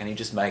the back and he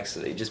just makes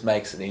it. He just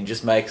makes it. And he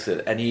just makes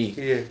it. And he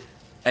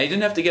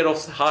didn't have to get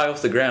high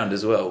off the ground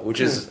as well,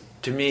 which is,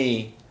 to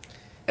me,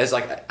 as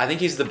like, I think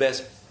he's the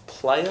best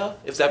player,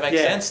 if that makes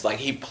sense. Like,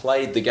 he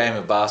played the game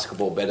of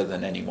basketball better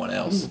than anyone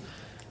else.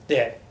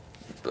 Yeah.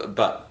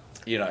 But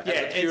you know,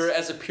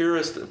 as a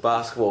purist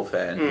basketball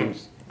fan,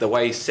 the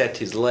way he set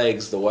his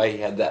legs, the way he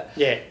had that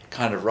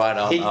kind of right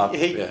arm up.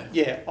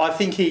 I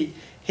think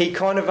he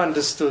kind of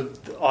understood,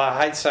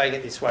 I hate saying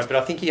it this way, but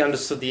I think he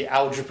understood the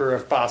algebra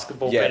of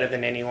basketball better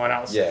than anyone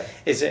else. Yeah.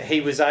 Is that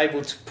he was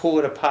able to pull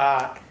it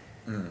apart,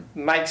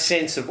 make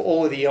sense of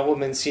all of the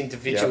elements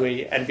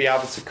individually and be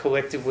able to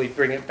collectively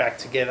bring it back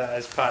together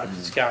as part of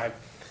his game.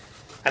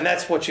 And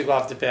that's what you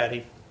loved about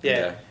him.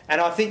 Yeah.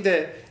 And I think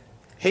that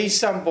he's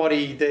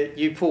somebody that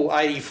you pull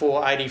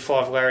 84,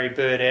 85 Larry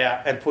Bird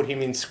out and put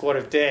him in squad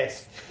of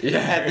death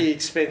at the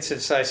expense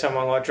of, say,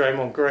 someone like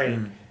Draymond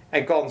Green.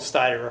 And Golden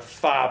State are a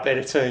far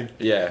better team.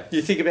 Yeah.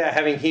 You think about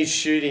having his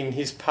shooting,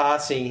 his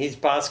passing, his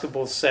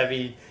basketball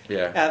savvy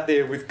out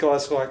there with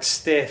guys like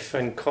Steph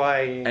and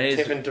Clay and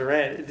Kevin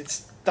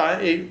Durant.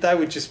 They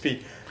would just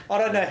be... I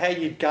don't know how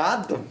you'd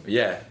guard them.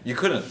 Yeah, you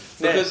couldn't.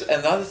 Because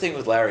another thing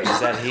with Larry is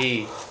that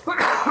he...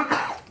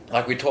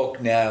 Like, we talk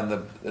now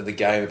in the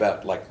game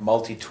about, like,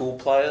 multi-tool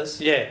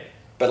players. Yeah.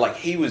 But, like,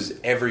 he was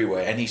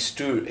everywhere, and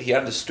he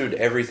understood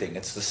everything.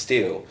 It's the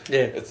steal.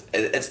 Yeah.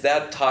 It's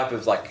that type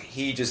of, like,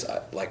 he just,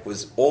 like,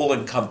 was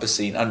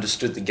all-encompassing,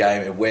 understood the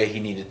game and where he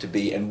needed to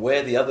be and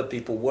where the other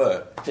people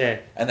were.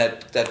 Yeah. And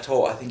that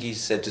talk, I think he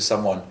said to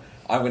someone,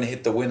 I'm going to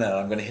hit the winner, and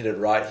I'm going to hit it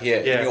right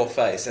here in your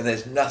face, and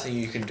there's nothing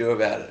you can do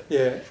about it.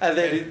 Yeah. And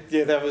then,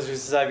 that was with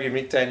Xavier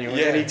McDaniel. And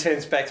then he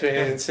turns back to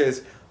him and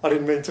says... I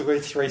didn't mean to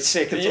leave 3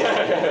 seconds.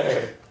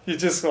 Yeah. You're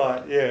just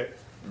like,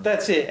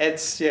 that's it.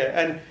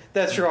 And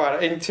that's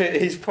right.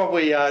 He's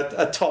probably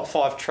a top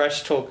 5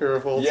 trash talker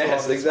of all time.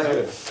 Yes,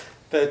 exactly.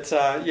 But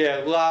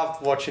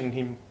loved watching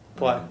him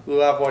play.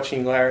 Loved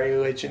watching Larry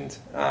Legend.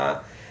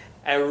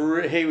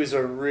 And he was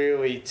a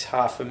really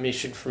tough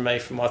omission for me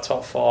for my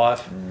top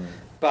 5.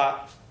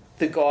 But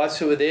the guys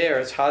who were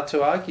there, it's hard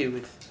to argue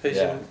with.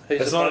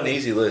 It's not an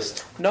easy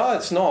list. No,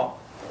 it's not.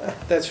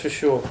 That's for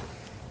sure.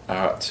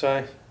 All right.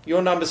 So...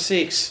 You're number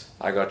 6.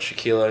 I got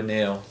Shaquille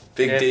O'Neal.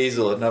 Big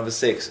Diesel at number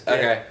 6.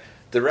 Okay.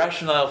 the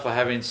rationale for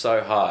having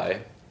so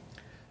high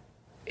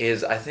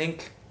is, I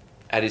think,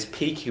 at his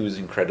peak he was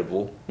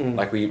incredible,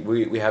 like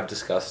we have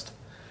discussed.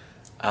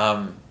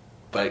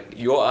 But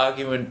your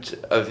argument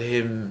of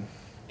him,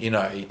 he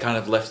kind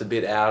of left a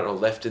bit out or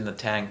left in the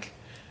tank,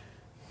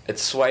 it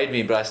swayed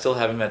me, but I still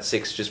have him at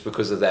 6 just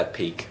because of that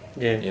peak.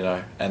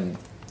 Yeah. And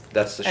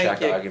that's the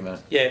Shaq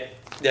argument. Yeah.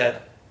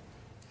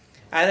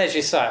 And as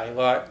you say,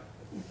 like,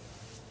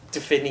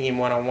 defending him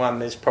one-on-one,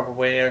 there's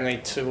probably only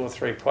 2 or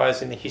 3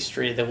 players in the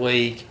history of the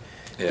league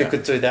who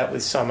could do that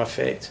with some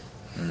effect.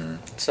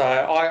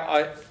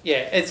 So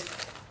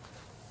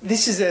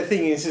this is the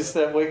thing is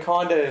that we're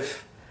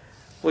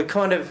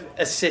kind of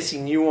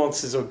assessing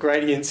nuances or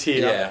gradients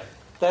here. Yeah.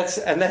 That's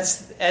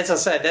as I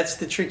say, that's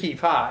the tricky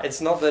part.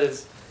 It's not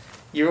that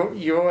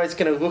you're always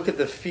going to look at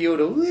the field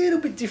a little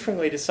bit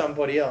differently to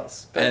somebody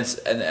else.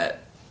 And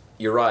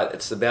you're right.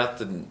 It's about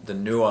the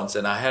nuance.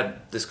 And I had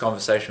this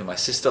conversation with my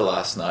sister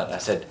last night. I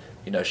said,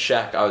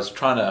 Shaq. I was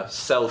trying to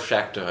sell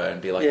Shaq to her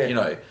and be like,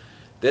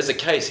 there's a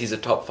case he's a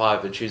top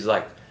 5, and she's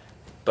like,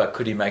 but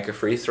could he make a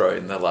free throw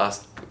in the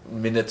last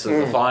minutes of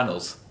the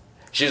finals?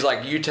 She's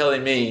like, you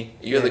telling me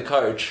you're the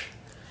coach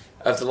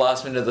of the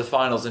last minute of the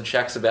finals and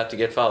Shaq's about to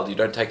get fouled, you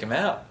don't take him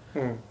out?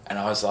 And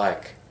I was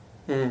like,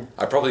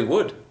 I probably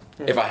would.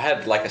 If I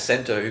had like a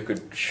centre who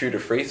could shoot a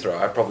free throw,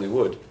 I probably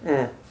would.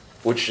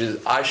 Which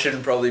is, I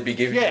shouldn't probably be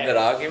giving him that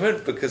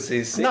argument because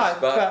he's 6. No,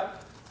 but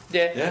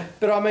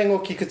I mean,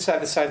 look, you could say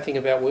the same thing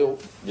about Will.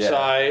 Yeah.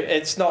 So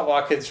it's not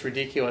like it's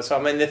ridiculous.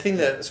 I mean, the thing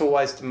that's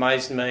always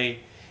amazed me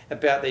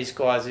about these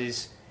guys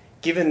is,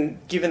 given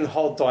the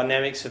whole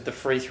dynamics of the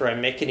free throw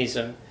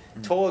mechanism,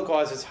 taller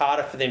guys, it's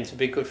harder for them to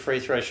be good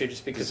free throw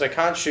shooters because they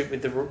can't shoot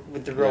with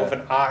the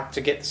relevant arc to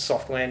get the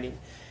soft landing.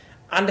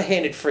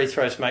 Underhanded free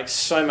throws make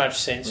so much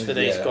sense for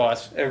these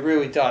guys. It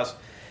really does.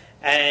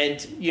 And,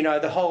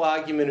 the whole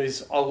argument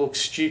is, I look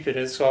stupid.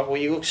 It's like, well,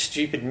 you look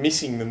stupid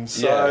missing them.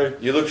 So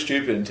you look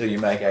stupid until you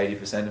make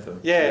 80% of them.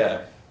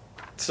 Yeah.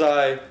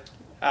 So...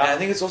 and I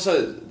think it's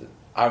also...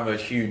 I'm a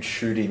huge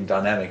shooting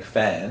dynamic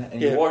fan,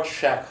 and you watch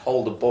Shaq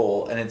hold a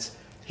ball, and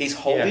he's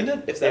holding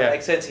it, if that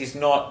makes sense. He's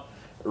not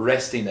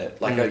resting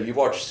it. Like you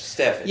watch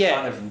Steph, it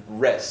kind of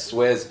rests,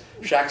 whereas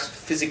Shaq's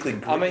physically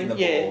gripping the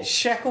ball.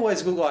 Shaq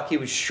always looked like he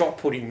was shot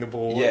putting the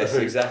ball. Yes,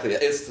 exactly.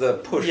 It's the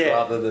push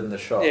rather than the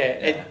shot. Yeah,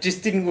 it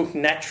just didn't look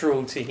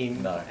natural to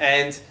him. No.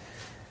 And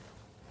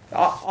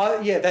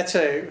that's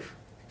a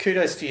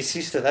kudos to your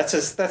sister. That's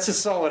a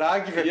solid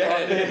argument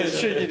right there to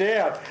shoot you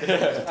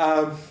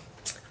down.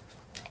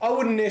 I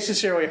wouldn't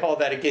necessarily hold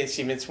that against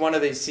him. It's one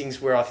of these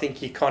things where I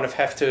think you kind of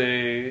have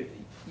to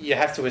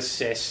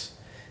assess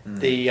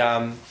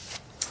the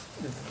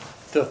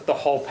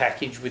whole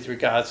package with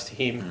regards to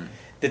him.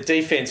 The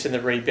defense and the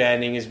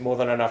rebounding is more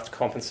than enough to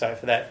compensate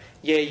for that.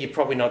 Yeah, you're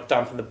probably not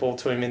dumping the ball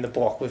to him in the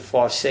block with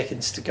 5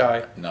 seconds to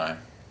go. No,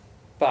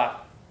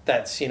 but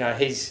that's he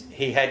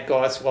had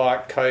guys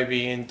like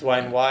Kobe and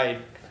Dwayne Wade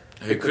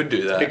who could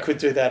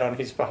do that on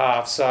his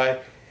behalf.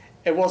 So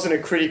it wasn't a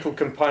critical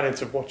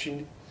component of what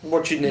you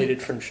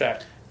needed from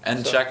Shaq.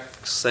 And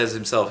Shaq says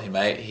himself,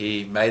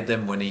 he made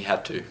them when he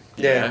had to.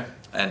 You know?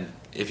 And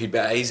if he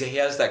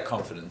has that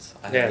confidence.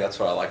 I think that's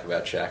what I like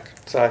about Shaq.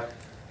 So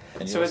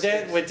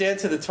we're down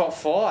to the top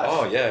 5.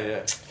 Oh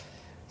yeah.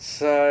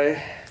 So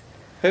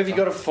who have you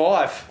got at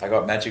 5? I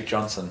got Magic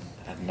Johnson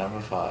at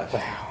number 5.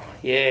 Wow.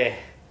 Yeah.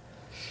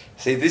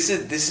 See, this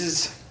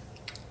is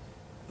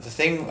the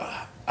thing.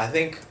 I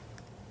think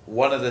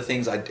one of the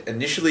things I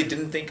initially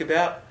didn't think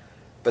about,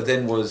 but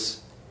then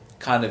was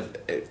kind of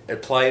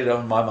it played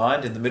on my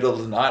mind in the middle of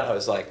the night. I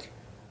was like,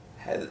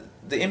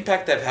 the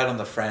impact they've had on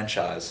the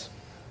franchise.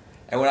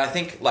 And when I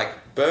think,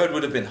 like, Bird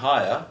would have been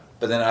higher,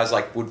 but then I was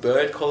like, would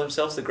Bird call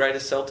himself the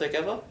greatest Celtic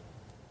ever?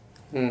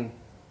 And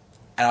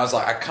I was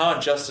like, I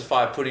can't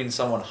justify putting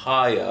someone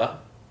higher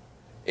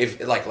if,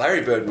 like,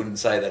 Larry Bird wouldn't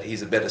say that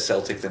he's a better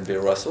Celtic than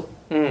Bill Russell.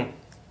 And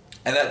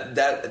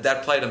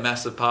that played a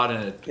massive part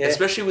in it,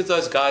 especially with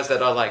those guys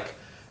that are, like,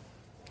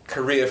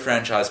 career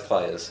franchise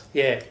players.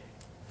 Yeah.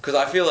 Because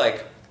I feel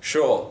like,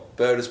 sure,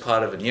 Bird is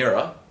part of an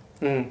era,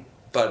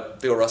 but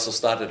Bill Russell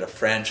started a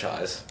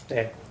franchise.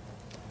 Yeah.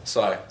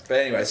 So, but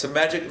anyway, so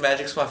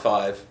Magic's my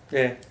 5.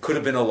 Yeah. Could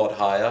have been a lot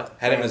higher.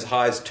 Had him as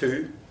high as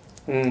 2.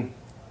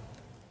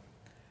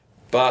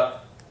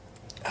 But,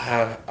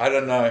 I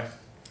don't know.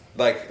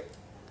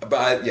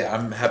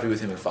 I'm happy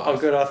with him at 5. Oh,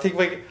 good. I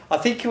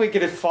think we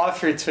get a 5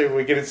 through 2.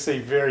 We're going to see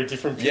a very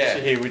different picture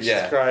here, which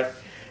is great.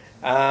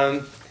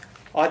 I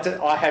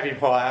have him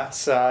higher,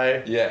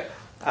 so... Yeah.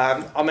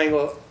 I mean,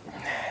 look,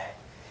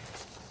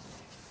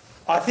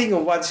 I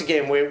think once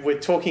again we're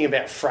talking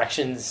about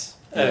fractions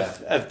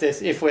of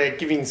this. If we're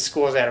giving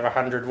scores out of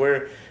 100,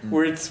 we're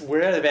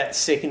at about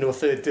second or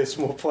third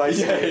decimal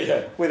place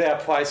with our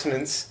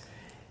placements.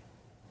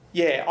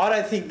 Yeah, I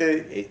don't think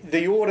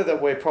the order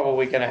that we're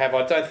probably going to have,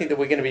 I don't think that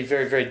we're going to be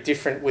very, very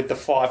different with the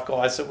 5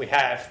 guys that we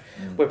have.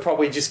 We're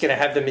probably just going to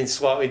have them in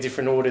slightly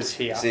different orders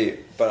here. See,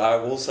 but I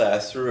will say I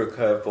threw a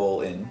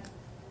curveball in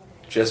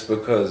just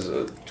because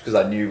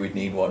I knew we'd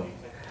need one.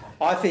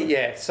 I think,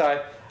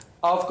 so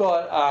I've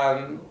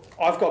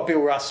got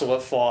Bill Russell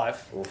at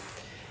 5. Oof.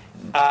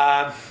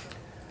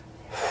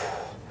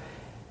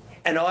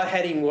 And I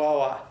had him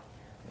lower.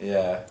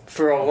 Yeah.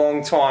 For a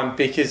long time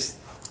because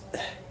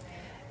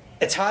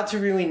it's hard to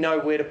really know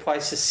where to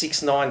place a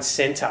 6'9"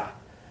 centre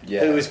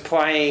who was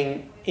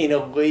playing in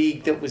a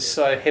league that was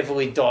so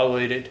heavily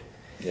diluted.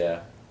 Yeah.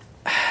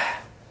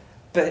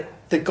 But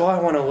the guy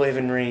won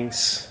 11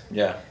 rings.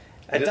 Yeah.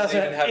 It doesn't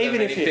even have even that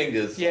many if you,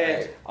 fingers. Yeah.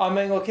 Like. I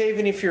mean, look,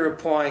 even if you're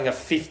applying a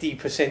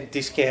 50%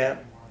 discount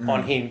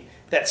on him,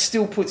 that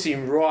still puts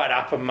him right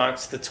up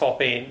amongst the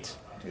top end.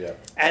 Yeah.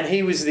 And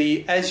he was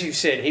as you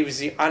said, he was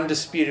the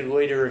undisputed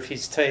leader of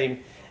his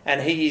team,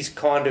 and he is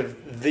kind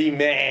of the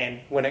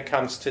man when it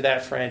comes to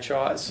that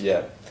franchise.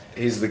 Yeah,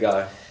 he's the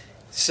guy.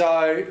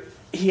 So,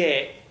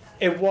 yeah,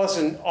 it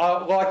wasn't...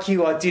 like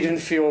you, I didn't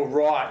feel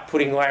right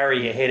putting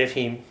Larry ahead of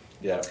him.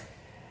 Yeah.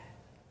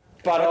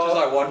 But as much as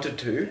I wanted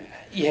to.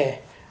 Yeah.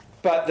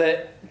 But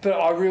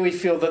I really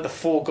feel that the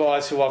 4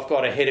 guys who I've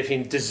got ahead of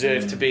him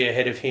deserve to be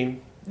ahead of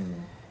him.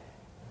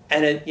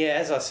 And,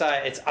 as I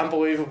say, it's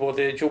unbelievable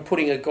that you're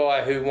putting a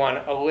guy who won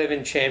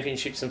 11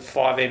 championships and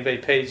 5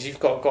 MVPs. You've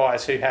got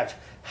guys who have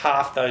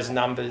half those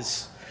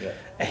numbers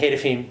ahead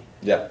of him.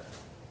 Yeah.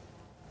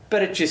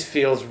 But it just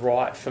feels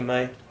right for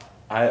me.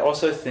 I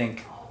also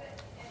think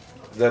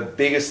the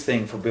biggest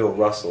thing for Bill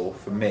Russell,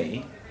 for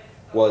me,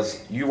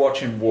 was you watch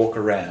him walk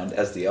around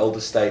as the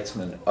elder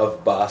statesman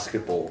of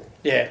basketball.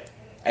 Yeah.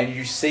 And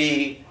you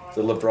see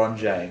the LeBron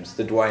James,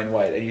 the Dwayne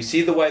Wade, and you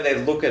see the way they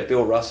look at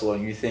Bill Russell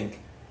and you think,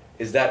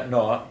 is that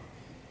not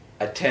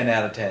a 10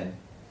 out of 10?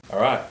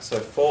 All right, so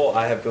 4,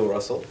 I have Bill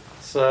Russell.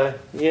 So,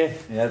 yeah.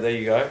 Yeah, there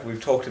you go.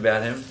 We've talked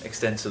about him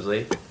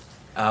extensively.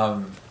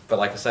 But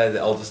like I say, the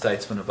elder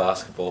statesman of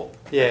basketball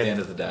at the end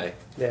of the day.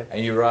 Yeah.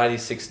 And you're right,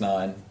 he's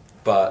 6'9",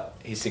 but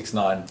he's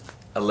 6'9",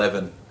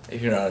 11,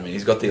 if you know what I mean.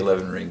 He's got the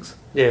 11 rings,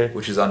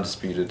 which is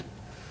undisputed.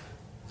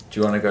 Do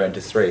you want to go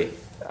into 3?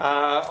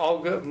 I'll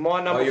go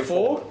my number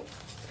 4.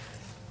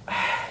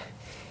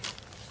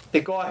 The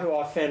guy who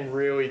I found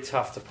really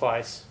tough to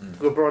place,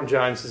 LeBron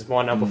James, is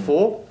my number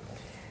 4.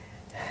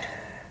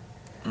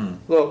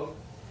 Look,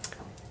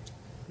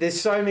 there's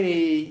so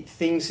many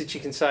things that you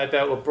can say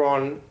about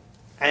LeBron,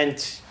 and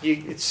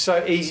it's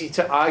so easy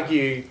to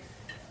argue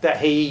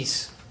that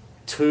he's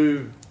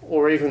 2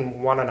 or even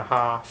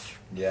 1.5.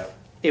 Yeah.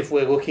 If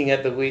we're looking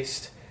at the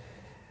list.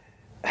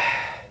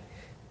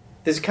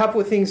 There's a couple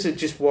of things that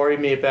just worry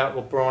me about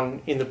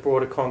LeBron in the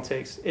broader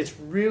context. It's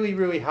really,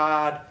 really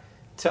hard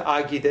to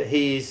argue that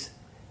he is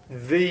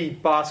the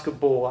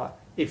basketballer.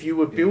 If you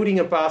were building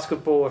a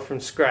basketballer from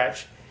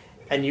scratch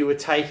and you were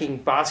taking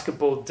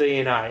basketball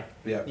DNA,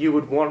 you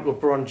would want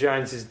LeBron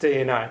James's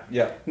DNA.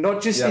 Yeah.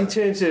 Not just in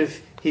terms of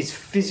his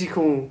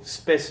physical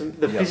specimen,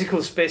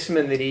 physical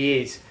specimen that he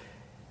is,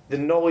 the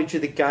knowledge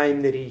of the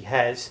game that he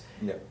has.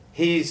 Yeah.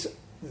 He's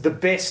the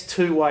best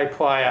two-way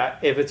player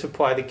ever to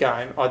play the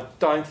game. I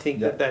don't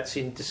think that that's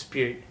in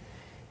dispute.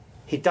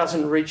 He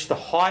doesn't reach the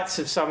heights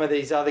of some of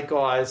these other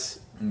guys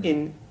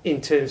in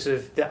terms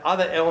of the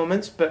other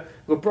elements, but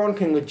LeBron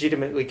can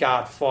legitimately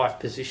guard 5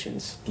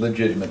 positions.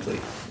 Legitimately.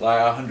 Like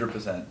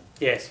 100%.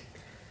 Yes.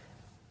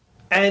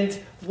 And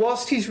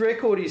whilst his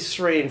record is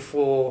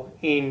 3-4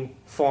 in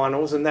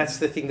finals, and that's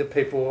the thing that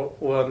people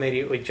will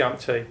immediately jump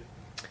to,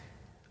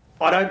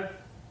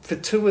 for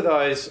 2 of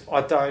those,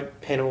 I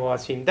don't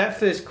penalise him. That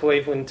first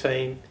Cleveland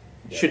team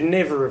should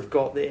never have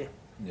got there.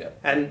 Yeah.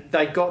 And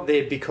they got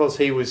there because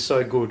he was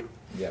so good.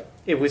 Yeah.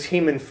 It was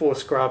him and 4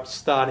 scrubs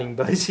starting,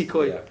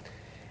 basically. Yeah.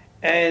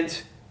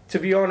 And to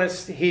be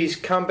honest, his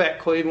comeback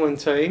Cleveland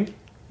team,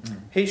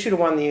 he should have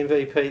won the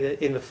MVP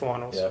in the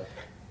finals.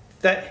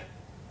 Yeah.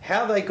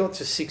 How they got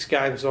to 6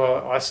 games,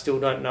 I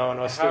still don't know, and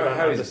I still don't understand.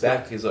 How his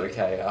back is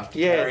okay after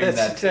carrying that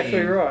that's exactly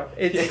team. Right.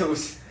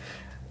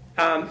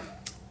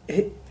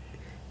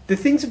 The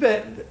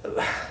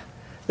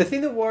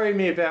thing that worried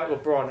me about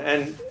LeBron,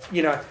 and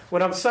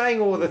when I'm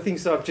saying all the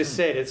things that I've just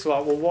said, it's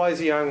like, well, why is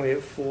he only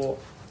at 4?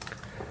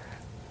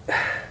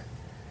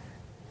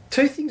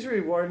 2 things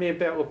really worry me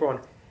about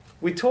LeBron.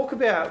 We talked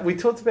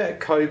about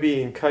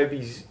Kobe and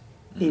Kobe's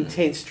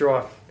intense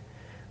drive.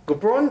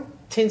 LeBron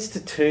tends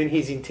to turn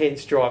his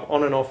intense drive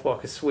on and off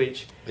like a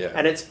switch,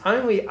 and it's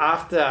only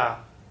after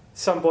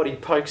somebody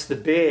pokes the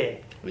bear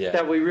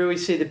that we really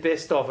see the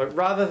best of it,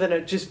 rather than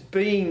it just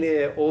being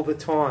there all the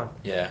time.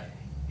 Yeah,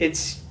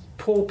 it's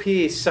Paul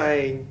Pierce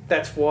saying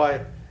that's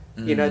why,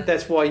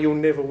 that's why you'll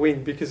never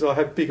win, because I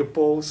have bigger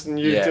balls than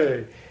you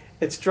do.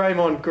 It's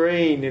Draymond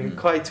Green and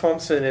Klay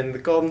Thompson and the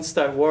Golden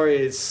State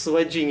Warriors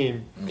sledging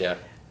him. Yeah,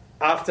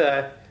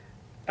 after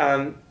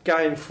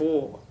Game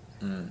 4,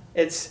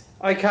 it's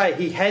okay.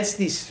 He has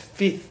this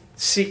 5th,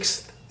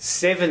 6th,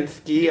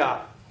 7th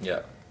gear.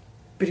 Yeah,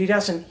 but he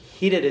doesn't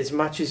hit it as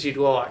much as you'd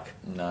like.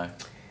 No.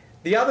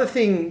 The other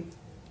thing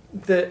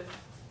that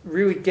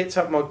really gets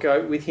up my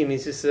goat with him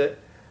is that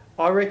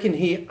I reckon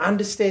he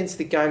understands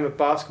the game of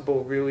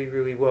basketball really,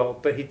 really well,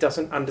 but he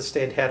doesn't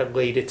understand how to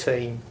lead a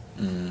team.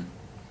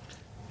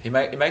 He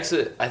makes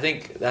it. I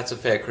think that's a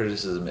fair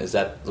criticism. Is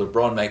that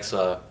LeBron makes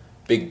a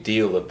big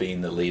deal of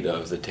being the leader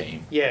of the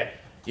team. Yeah.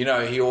 You know,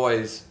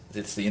 it's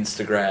the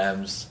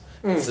Instagrams,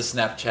 it's the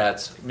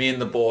Snapchats, me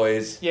and the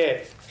boys.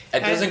 Yeah. It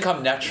doesn't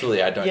come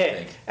naturally, I don't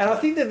think. And I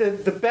think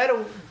that the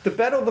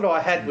battle that I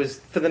had was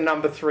for the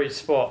number 3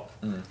 spot.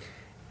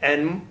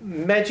 And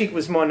Magic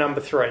was my number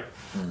 3.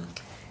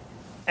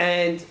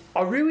 And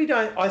I really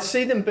don't... I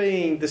see them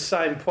being the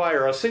same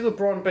player. I see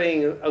LeBron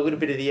being a little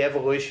bit of the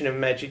evolution of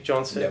Magic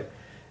Johnson. Yep.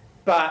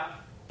 But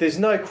there's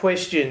no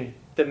question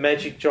that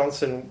Magic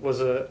Johnson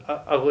was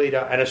a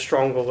leader and a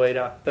stronger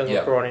leader than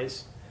LeBron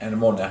is. And a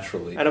more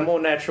natural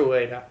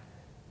leader.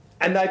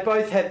 And they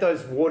both had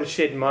those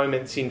watershed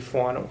moments in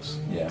finals.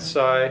 Yeah.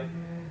 So,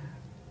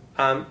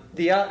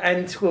 the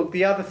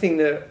other thing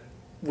that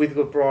with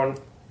LeBron,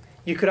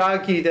 you could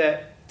argue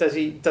that does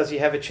he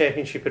have a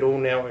championship at all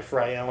now if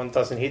Ray Allen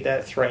doesn't hit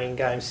that 3 in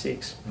Game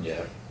 6?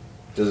 Yeah.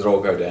 Does it all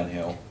go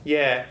downhill?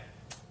 Yeah.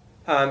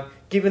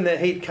 Given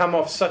that he'd come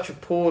off such a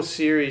poor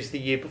series the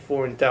year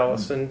before in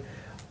Dallas, and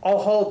I'll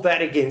hold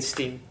that against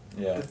him.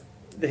 Yeah.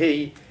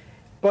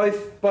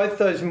 Both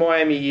those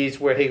Miami years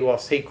where he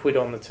lost, he quit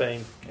on the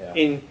team. Yeah.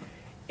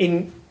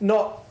 In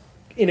not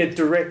in a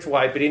direct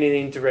way, but in an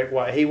indirect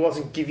way. He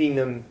wasn't giving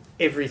them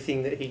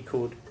everything that he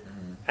could.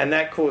 And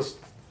that caused...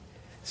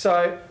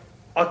 So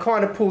I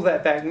kind of pull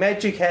that back.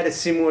 Magic had a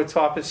similar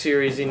type of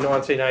series in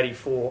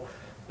 1984,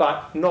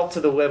 but not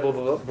to the level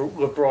that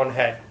LeBron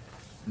had.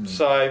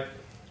 So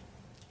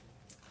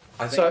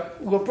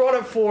LeBron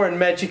at 4 and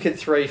Magic at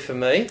 3 for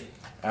me.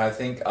 I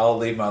think I'll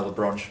leave my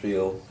LeBron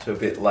spiel to a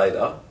bit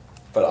later,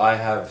 but I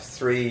have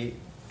 3.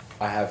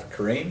 I have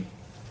Kareem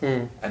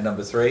at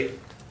number 3.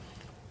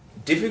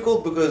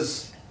 Difficult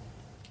because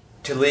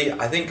to leave,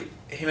 I think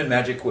him and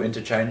Magic were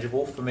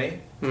interchangeable for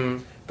me.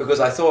 Because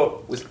I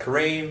thought with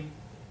Kareem,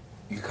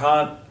 you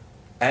can't,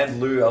 and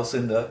Lou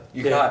Alcindor,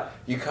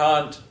 you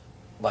can't,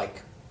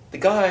 like, the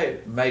guy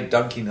made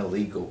dunking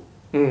illegal.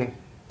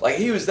 Like,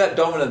 he was that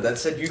dominant that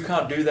said, you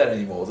can't do that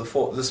anymore.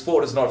 The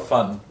sport is not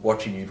fun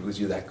watching you because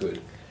you're that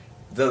good.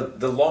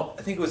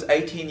 I think it was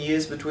 18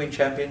 years between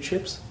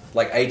championships.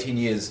 Like, 18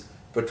 years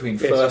between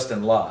first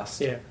and last.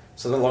 Yeah.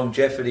 So the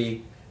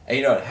longevity, and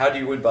you know, how do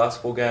you win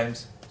basketball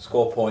games?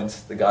 Score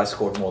points. The guy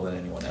scored more than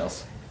anyone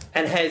else.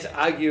 And has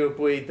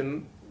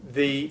arguably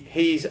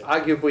he's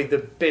arguably the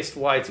best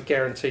way to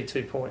guarantee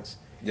 2 points.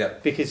 Yeah.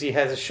 Because he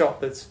has a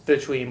shot that's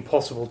virtually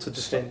impossible to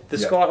defend. The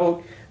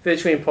Skyhook,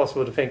 virtually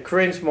impossible to defend.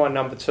 Kareem's my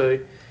number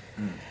 2.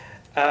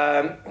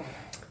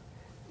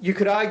 You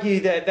could argue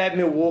that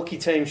Milwaukee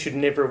team should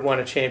never have won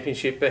a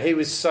championship, but he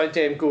was so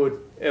damn good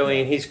early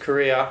in his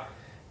career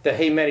that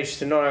he managed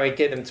to not only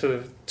get them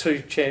to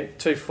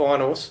two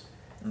finals,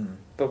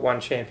 but 1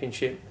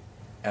 championship.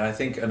 And I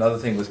think another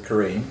thing with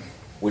Kareem,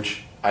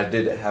 which I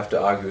did have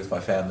to argue with my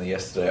family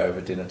yesterday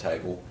over dinner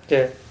table.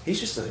 Yeah, he's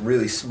just a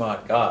really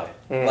smart guy.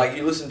 Like,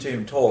 you listen to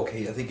him talk.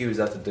 I think he was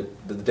at the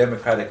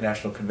Democratic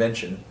National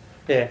Convention.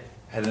 Yeah,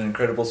 had an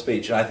incredible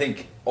speech, and I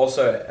think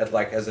also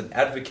as an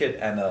advocate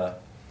and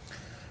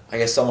I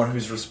guess someone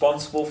who's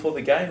responsible for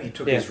the game, he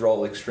took his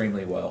role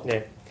extremely well.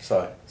 Yeah.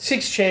 So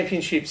 6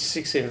 championships,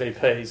 6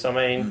 MVPs. I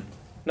mean,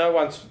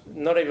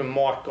 not even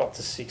Mike got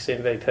to 6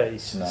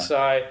 MVPs. No.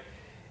 So.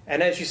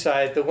 And as you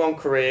say, the long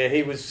career,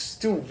 he was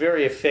still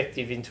very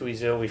effective into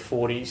his early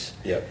 40s.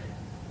 Yep.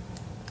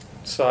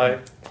 So,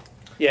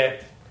 yeah.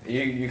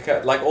 You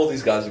can, like, all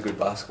these guys are good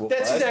basketball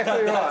players. That's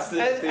exactly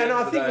right. And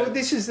I think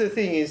this is the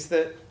thing, is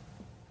that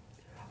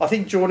I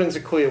think Jordan's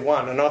a clear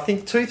 1. And I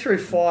think 2 through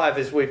 5,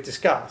 as we've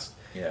discussed.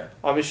 Yeah.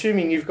 I'm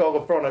assuming you've got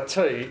LeBron at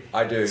 2.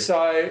 I do.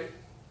 So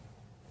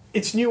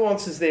it's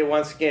nuances there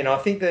once again. I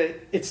think that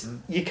it's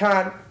you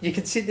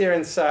can sit there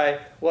and say,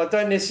 well, I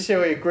don't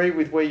necessarily agree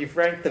with where you've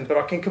ranked them, but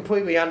I can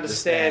completely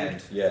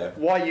understand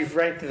why you've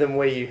ranked them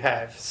where you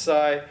have.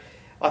 So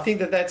I think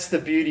that's the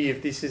beauty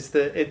of this, is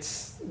that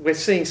we're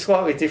seeing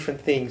slightly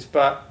different things,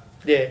 but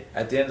yeah.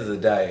 At the end of the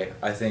day,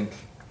 I think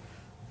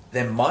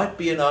there might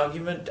be an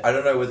argument, I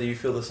don't know whether you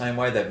feel the same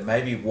way, that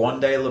maybe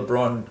one day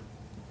LeBron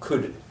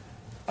could,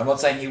 I'm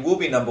not saying he will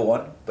be number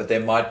 1, but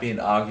there might be an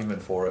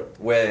argument for it,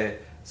 where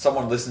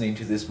someone listening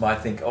to this might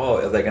think,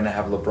 are they going to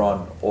have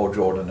LeBron or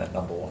Jordan at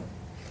number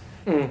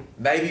 1?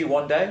 Maybe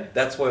one day.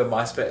 That's where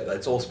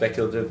that's all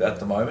speculative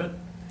at the moment,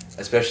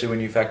 especially when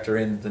you factor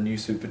in the new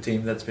super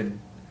team that's been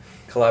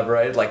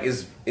collaborated. Like,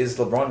 is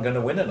LeBron going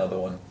to win another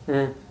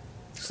one?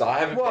 So I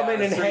haven't. Well, I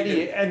mean,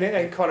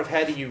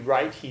 how do you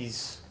rate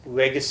his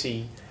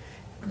legacy?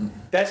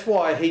 That's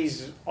why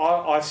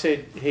I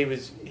said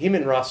him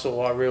and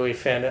Russell. I really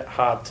found it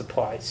hard to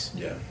place.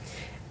 Yeah,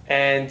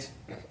 and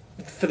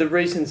for the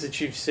reasons that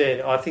you've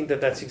said, I think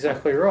that's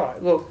exactly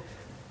right. Look,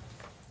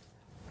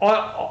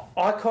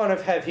 I kind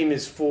of have him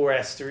as 4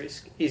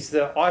 asterisk, is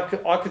that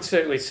I could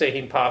certainly see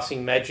him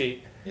passing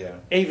Magic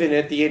even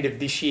at the end of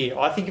this year.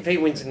 I think if he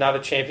wins another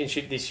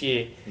championship this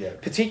year,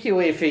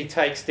 particularly if he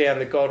takes down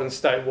the Golden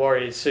State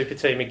Warriors super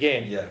team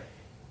again,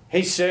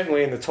 he's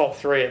certainly in the top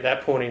 3 at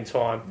that point in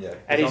time. Yeah.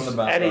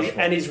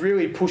 And he's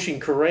really pushing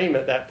Kareem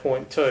at that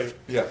point too.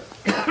 Yeah.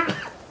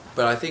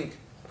 But I think...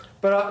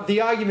 But the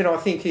argument, I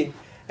think...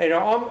 And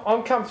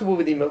I'm comfortable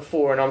with him at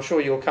 4, and I'm sure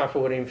you're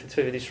comfortable with him for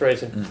 2 for this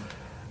reason. Mm.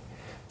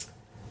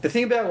 The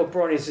thing about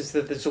LeBron is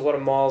that there's a lot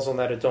of miles on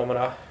that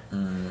odometer.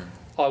 Mm.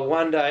 I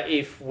wonder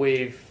if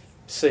we've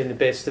seen the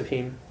best of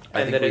him,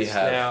 and that it's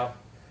now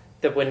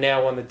that we're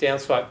now on the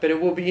downside. But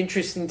it will be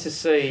interesting to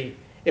see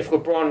if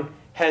LeBron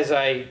has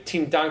a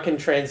Tim Duncan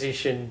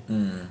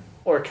transition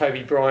or a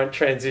Kobe Bryant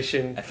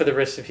transition for the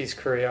rest of his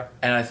career.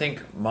 And I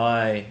think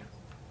my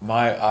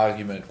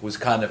argument was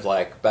kind of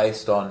like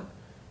based on,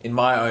 in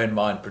my own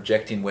mind,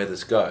 projecting where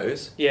this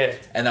goes. Yeah.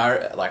 And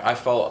I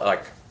felt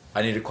like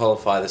I need to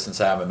qualify this and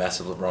say I'm a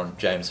massive LeBron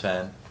James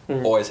fan.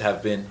 Always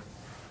have been.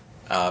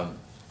 I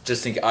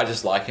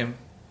just like him.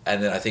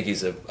 And then I think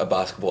he's a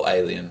basketball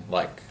alien.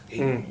 Like,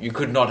 you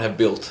could not have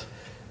built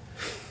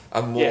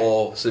a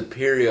more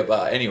superior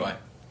bar. Anyway.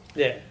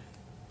 Yeah.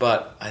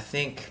 But I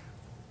think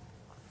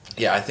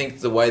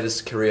the way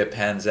this career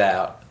pans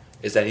out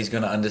is that he's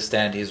going to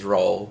understand his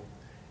role,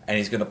 and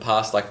he's going to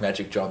pass like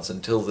Magic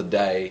Johnson till the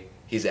day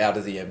he's out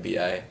of the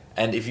NBA.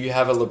 And if you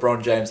have a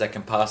LeBron James that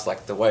can pass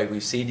like the way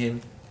we've seen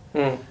him,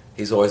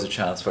 he's always a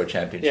chance for a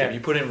championship. Yeah. You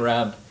put him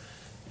around,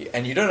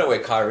 and you don't know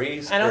where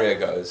Kyrie's career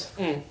goes.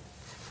 And,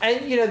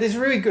 there's a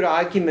really good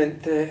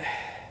argument that,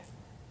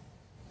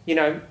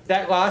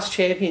 that last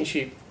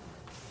championship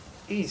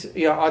is,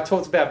 I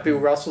talked about Bill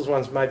Russell's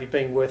ones maybe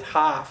being worth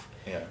half.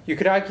 Yeah. You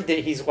could argue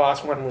that his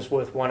last one was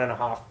worth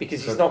 1.5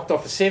 because he's knocked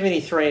off a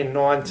 73 and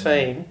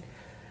 19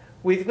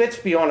 with, let's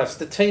be honest,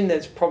 the team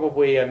that's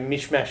probably a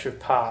mishmash of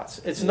parts.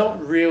 It's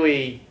not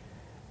really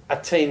a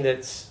team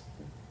that's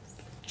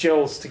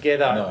gels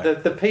together. No.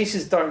 The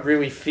pieces don't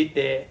really fit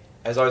there.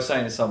 As I was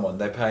saying to someone,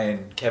 they're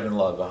paying Kevin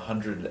Love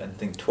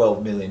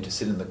 $112 million to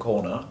sit in the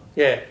corner.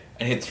 Yeah.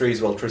 And hit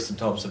threes while Tristan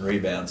Thompson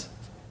rebounds.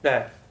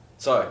 No.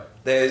 So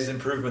there's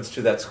improvements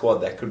to that squad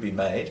that could be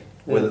made.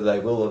 Whether they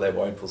will or they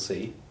won't, we'll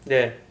see.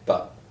 Yeah.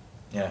 But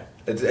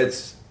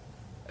it's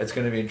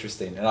going to be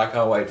interesting, and I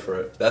can't wait for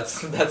it.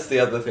 That's the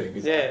other thing.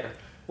 Yeah.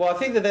 Well, I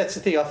think that's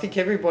the thing. I think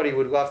everybody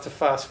would love to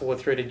fast forward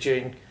through to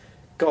June,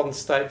 Golden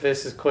State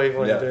versus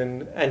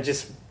Cleveland, and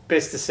just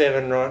best of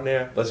 7 right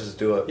now. Let's just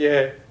do it.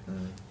 Yeah.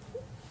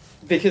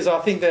 Because I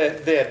think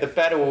that the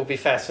battle will be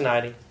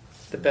fascinating.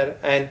 The battle,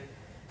 and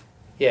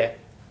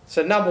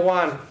so number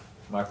 1,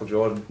 Michael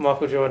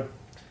Jordan.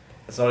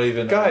 It's not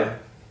even GOAT.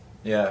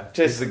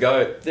 He's the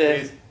GOAT.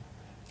 Yeah.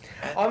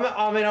 I'm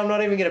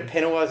not even going to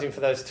penalise him for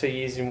those 2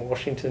 years in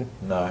Washington.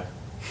 No,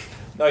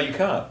 you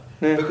can't.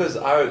 Yeah. Because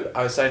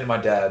I was saying to my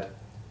dad,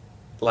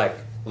 like,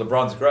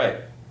 LeBron's great,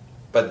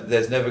 but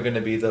there's never going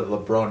to be the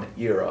LeBron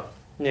era.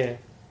 Yeah.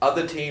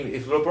 Other team,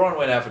 if LeBron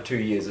went out for 2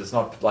 years, it's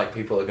not like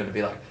people are going to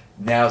be like,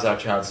 now's our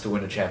chance to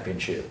win a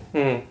championship.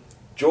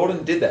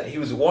 Jordan did that. He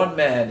was one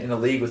man in a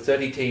league with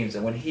 30 teams,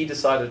 and when he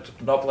decided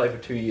to not play for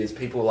 2 years,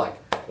 people were like,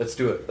 let's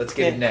do it. Let's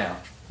get it now.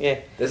 Yeah.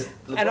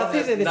 And I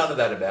think there's none of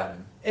that about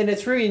him. And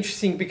it's really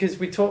interesting because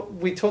we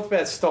talked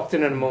about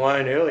Stockton and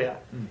Malone earlier.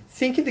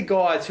 Think of the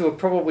guys who are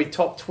probably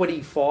top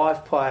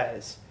 25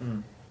 players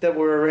that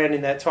were around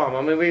in that time.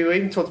 I mean, we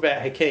even talked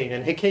about Hakeem,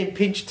 and Hakeem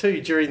pinched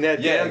too during that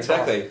downtime. Yeah,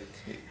 exactly.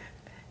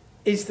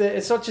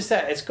 It's not just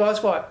that. It's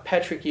guys like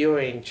Patrick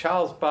Ewing,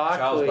 Charles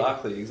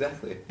Barkley.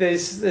 Exactly.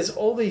 There's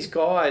all these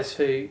guys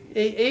who,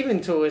 even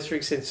to a lesser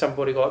extent,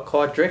 somebody like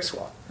Clyde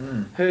Drexler,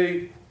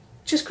 who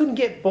just couldn't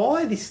get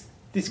by this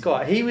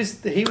guy. He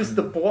was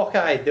the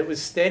blockade that was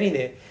standing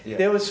there. Yeah.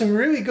 There were some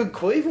really good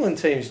Cleveland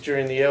teams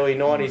during the early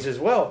 90s as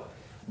well,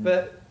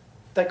 but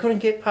they couldn't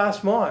get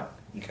past Mike.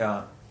 You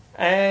can't.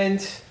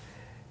 And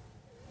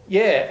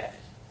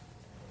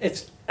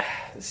it's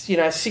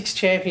 6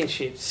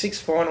 championships,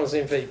 6 finals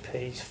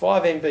MVPs,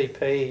 5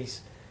 MVPs.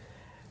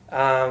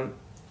 And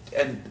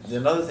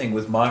another thing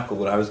with Michael,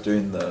 when I was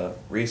doing the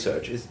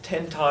research, is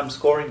 10-time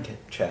scoring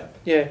champ.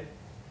 Yeah.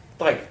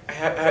 Like,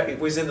 he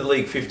was in the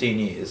league 15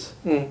 years.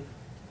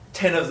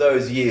 10 of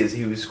those years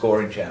he was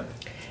scoring champ.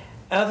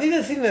 And I think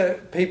the thing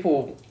that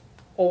people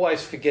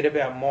always forget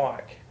about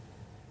Mike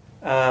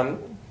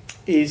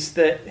is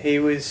that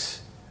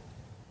his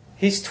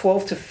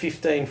 12 to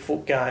 15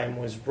 foot game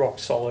was rock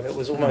solid. It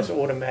was almost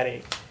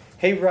automatic.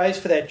 He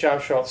raced for that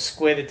jump shot,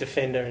 square the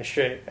defender and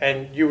shoot,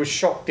 and you were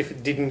shocked if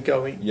it didn't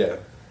go in. Yeah.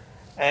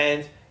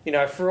 And,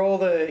 for all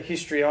the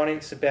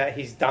histrionics about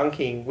his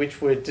dunking,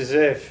 which were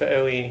deserved for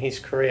early in his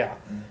career,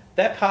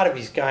 that part of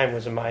his game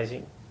was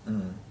amazing.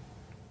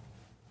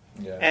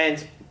 Yeah.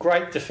 And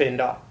great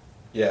defender.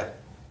 Yeah.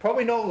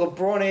 Probably not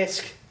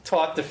LeBron-esque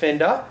type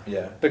defender,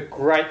 but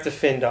great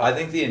defender. I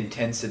think the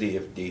intensity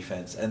of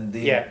defense and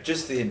the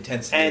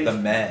intensity of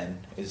the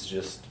man is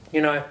just...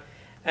 and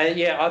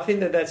I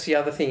think that's the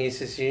other thing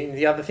is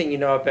the other thing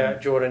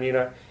about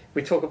Jordan,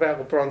 we talk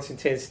about LeBron's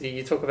intensity,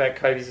 you talk about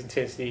Kobe's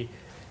intensity,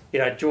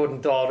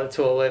 Jordan dialed it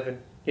to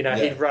 11.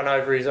 He'd run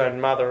over his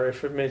own mother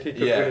if it meant he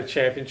could win a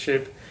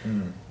championship.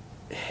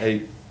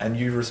 And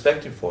you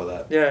respect him for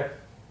that. Yeah.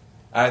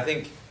 I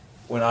think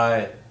when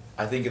I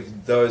think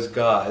of those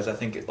guys, I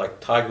think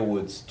like Tiger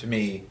Woods, to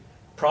me,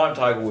 prime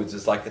Tiger Woods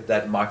is like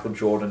that Michael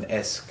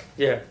Jordan-esque.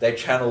 Yeah. They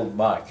channeled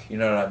Mike, you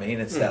know what I mean?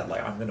 It's that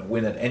like, I'm going to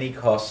win at any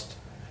cost.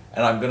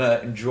 and I'm going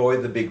to enjoy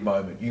the big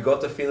moment. You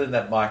got the feeling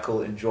that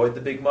Michael enjoyed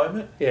the big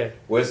moment? Yeah.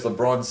 Whereas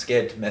LeBron's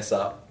scared to mess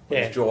up.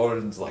 Whereas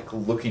Jordan's like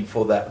looking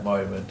for that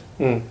moment.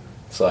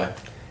 So...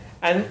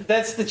 And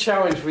that's the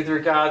challenge with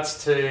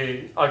regards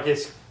to, I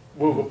guess,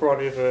 will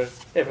LeBron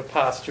ever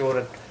pass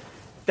Jordan?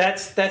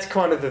 That's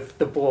kind of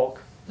the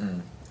block,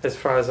 as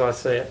far as I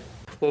see it.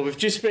 Well, we've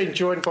just been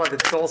joined by the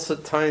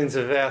dulcet tones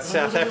of our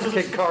South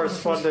African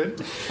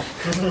correspondent.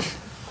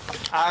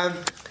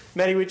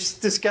 Matty, we're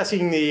just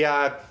discussing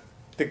the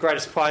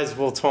greatest players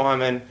of all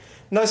time, and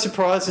no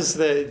surprises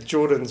that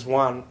Jordan's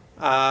won.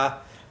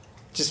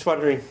 Just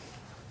wondering,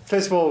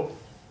 first of all,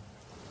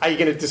 are you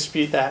going to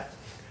dispute that?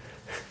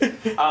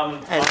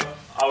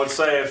 I would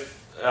say,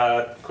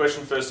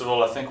 question first of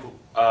all, I think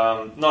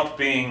not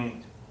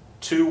being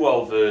too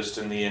well versed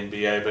in the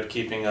NBA, but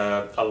keeping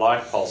a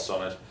light pulse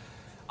on it.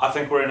 I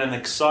think we're in an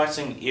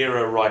exciting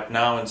era right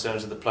now in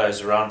terms of the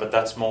players around, but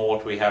that's more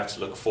what we have to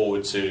look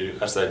forward to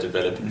as they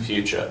develop in the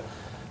future.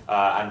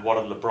 And what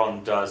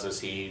LeBron does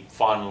as he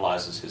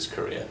finalises his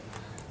career.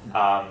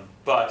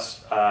 But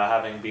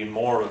having been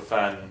more of a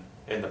fan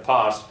in the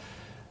past,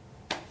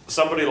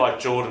 somebody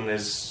like Jordan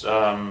is...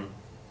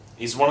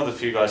 he's one of the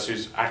few guys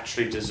who's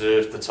actually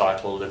deserved the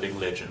title living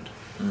legend.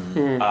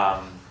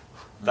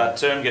 That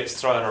term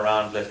gets thrown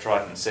around left,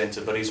 right and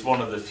centre, but he's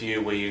one of the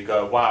few where you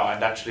go, wow,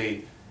 and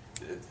actually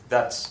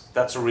that's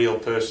a real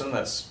person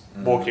that's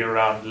walking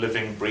around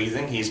living,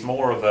 breathing. He's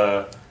more of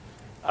a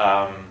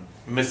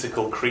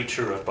mythical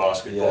creature of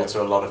basketball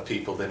to a lot of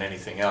people than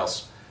anything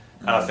else.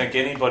 And I think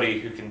anybody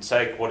who can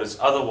take what is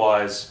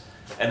otherwise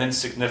an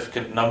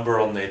insignificant number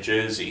on their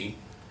jersey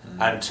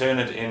and turn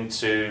it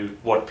into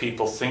what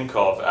people think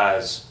of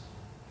as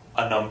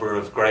a number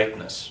of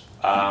greatness.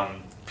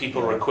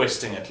 People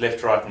requesting it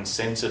left, right and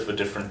centre for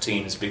different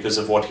teams because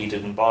of what he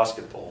did in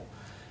basketball.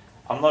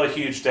 I'm not a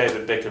huge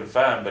David Beckham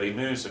fan, but he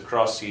moves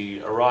across, he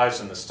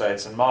arrives in the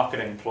States, and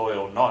marketing ploy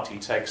or not, he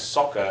takes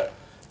soccer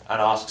and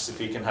asks if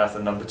he can have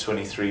the number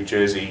 23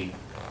 jersey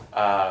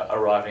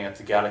arriving at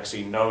the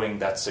Galaxy, knowing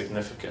that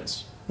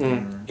significance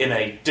in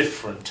a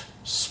different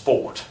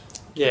sport.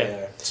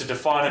 Yeah. To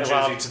define a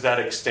jersey to that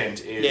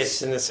extent is...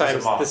 Yes, and the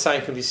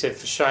same can be said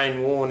for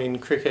Shane Warne in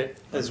cricket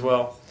as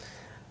well.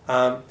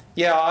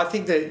 I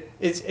think that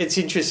it's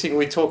interesting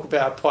we talk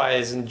about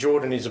players and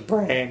Jordan is a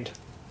brand.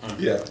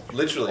 Yeah,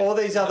 literally. All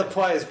these other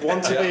players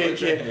want to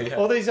be...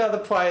 All these other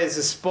players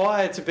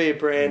aspire to be a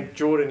brand.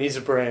 Jordan is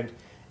a brand.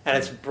 And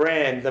it's a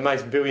brand that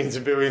makes billions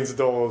and billions of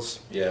dollars.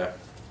 Yeah.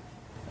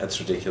 That's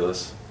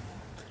ridiculous.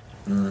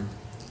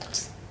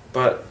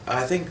 But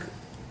I think,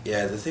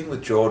 the thing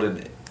with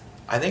Jordan...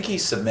 I think he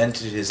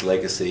cemented his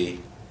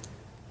legacy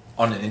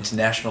on an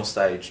international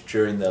stage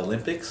during the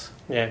Olympics.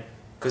 Yeah.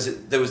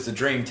 Because there was the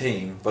dream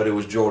team, but it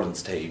was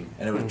Jordan's team.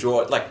 And it was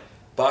Jordan... Like,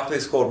 Barkley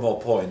scored more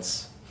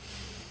points.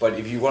 But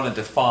if you want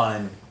to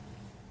define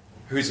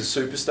who's a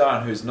superstar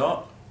and who's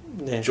not,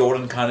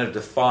 Jordan kind of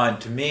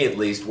defined, to me at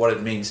least, what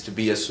it means to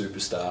be a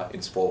superstar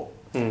in sport.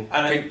 And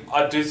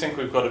I do think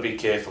we've got to be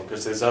careful,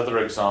 because there's other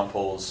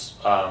examples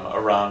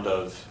around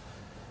of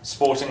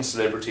sporting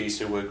celebrities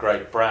who were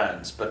great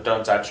brands but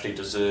don't actually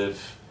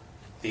deserve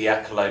the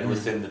accolade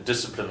within the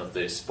discipline of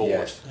their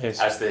sport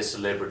as their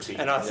celebrity.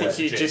 And I think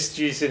you just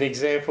used an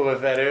example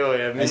of that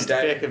earlier,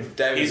 Mr.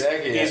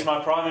 Beckham. He's my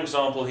prime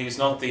example. He's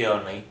not the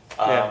only.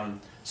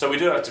 So we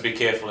do have to be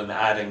careful in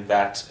adding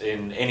that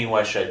in any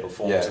way, shape or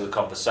form to the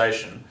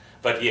conversation.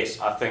 But yes,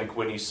 I think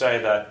when you say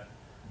that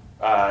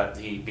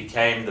he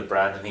became the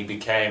brand and he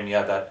became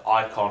that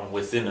icon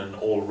within an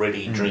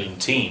already dream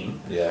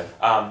team,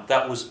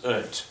 that was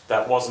earned.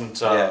 That wasn't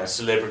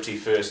celebrity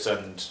first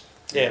and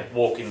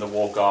walking the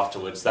walk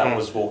afterwards. That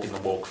was walking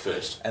the walk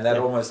first. And that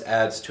almost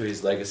adds to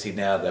his legacy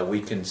now that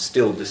we can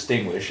still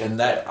distinguish. And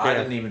that I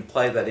didn't even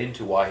play that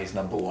into why he's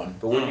number one.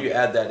 But when you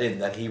add that in,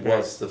 that he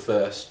was the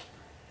first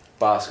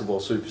basketball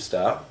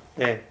superstar.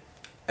 Yeah.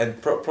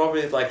 And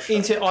probably like... I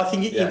think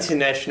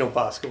international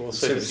basketball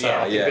superstar.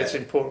 I think it's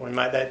important we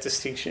make that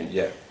distinction.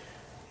 Yeah.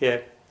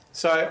 Yeah.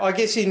 So I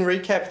guess in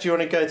recap, do you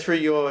want to go through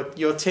your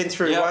 10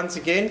 through 1s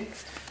again?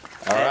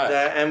 All right.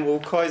 And we'll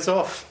close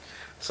off.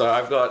 So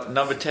I've got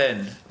number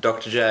 10,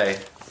 Dr. J.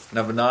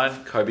 Number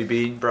 9, Kobe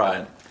Bean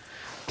Bryant.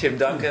 Tim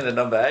Duncan at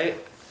number 8.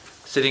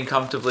 Sitting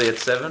comfortably at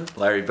 7,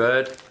 Larry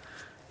Bird.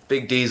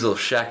 Big Diesel,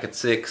 Shaq at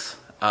 6.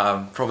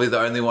 Probably the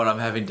only one I'm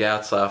having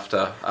doubts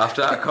after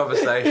our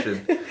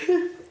conversation.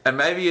 And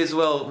maybe as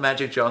well,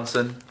 Magic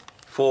Johnson.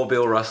 4,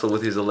 Bill Russell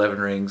with his 11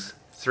 rings.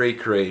 3,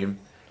 Kareem.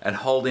 And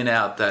holding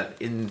out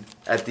that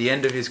at the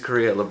end of his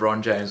career,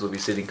 LeBron James will be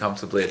sitting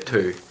comfortably at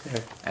 2. Yeah.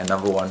 And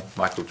number 1,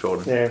 Michael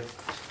Jordan. Yeah.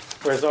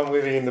 Whereas I'm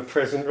living in the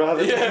present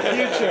rather than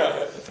the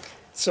future.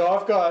 So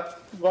I've got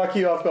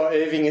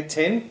Irving at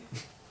 10.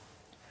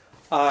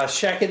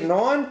 Shaq at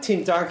 9.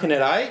 Tim Duncan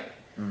at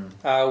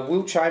 8.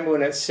 Wilt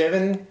Chamberlain at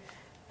 7.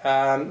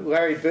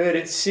 Larry Bird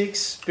at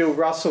 6. Bill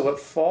Russell at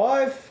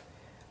 5.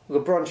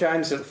 LeBron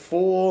James at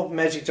 4.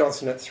 Magic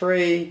Johnson at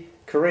 3.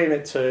 Kareem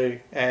at 2.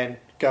 And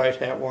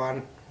GOAT at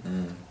 1.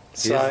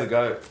 Here's the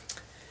GOAT.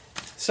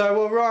 So,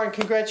 well, Ryan,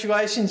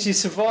 congratulations. You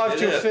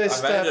survived your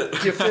first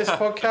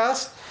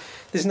podcast.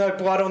 There's no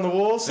blood on the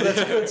wall, so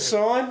that's a good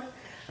sign.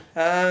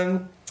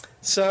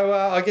 So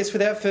I guess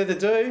without further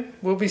ado,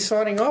 we'll be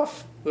signing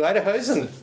off. Later, Hosen.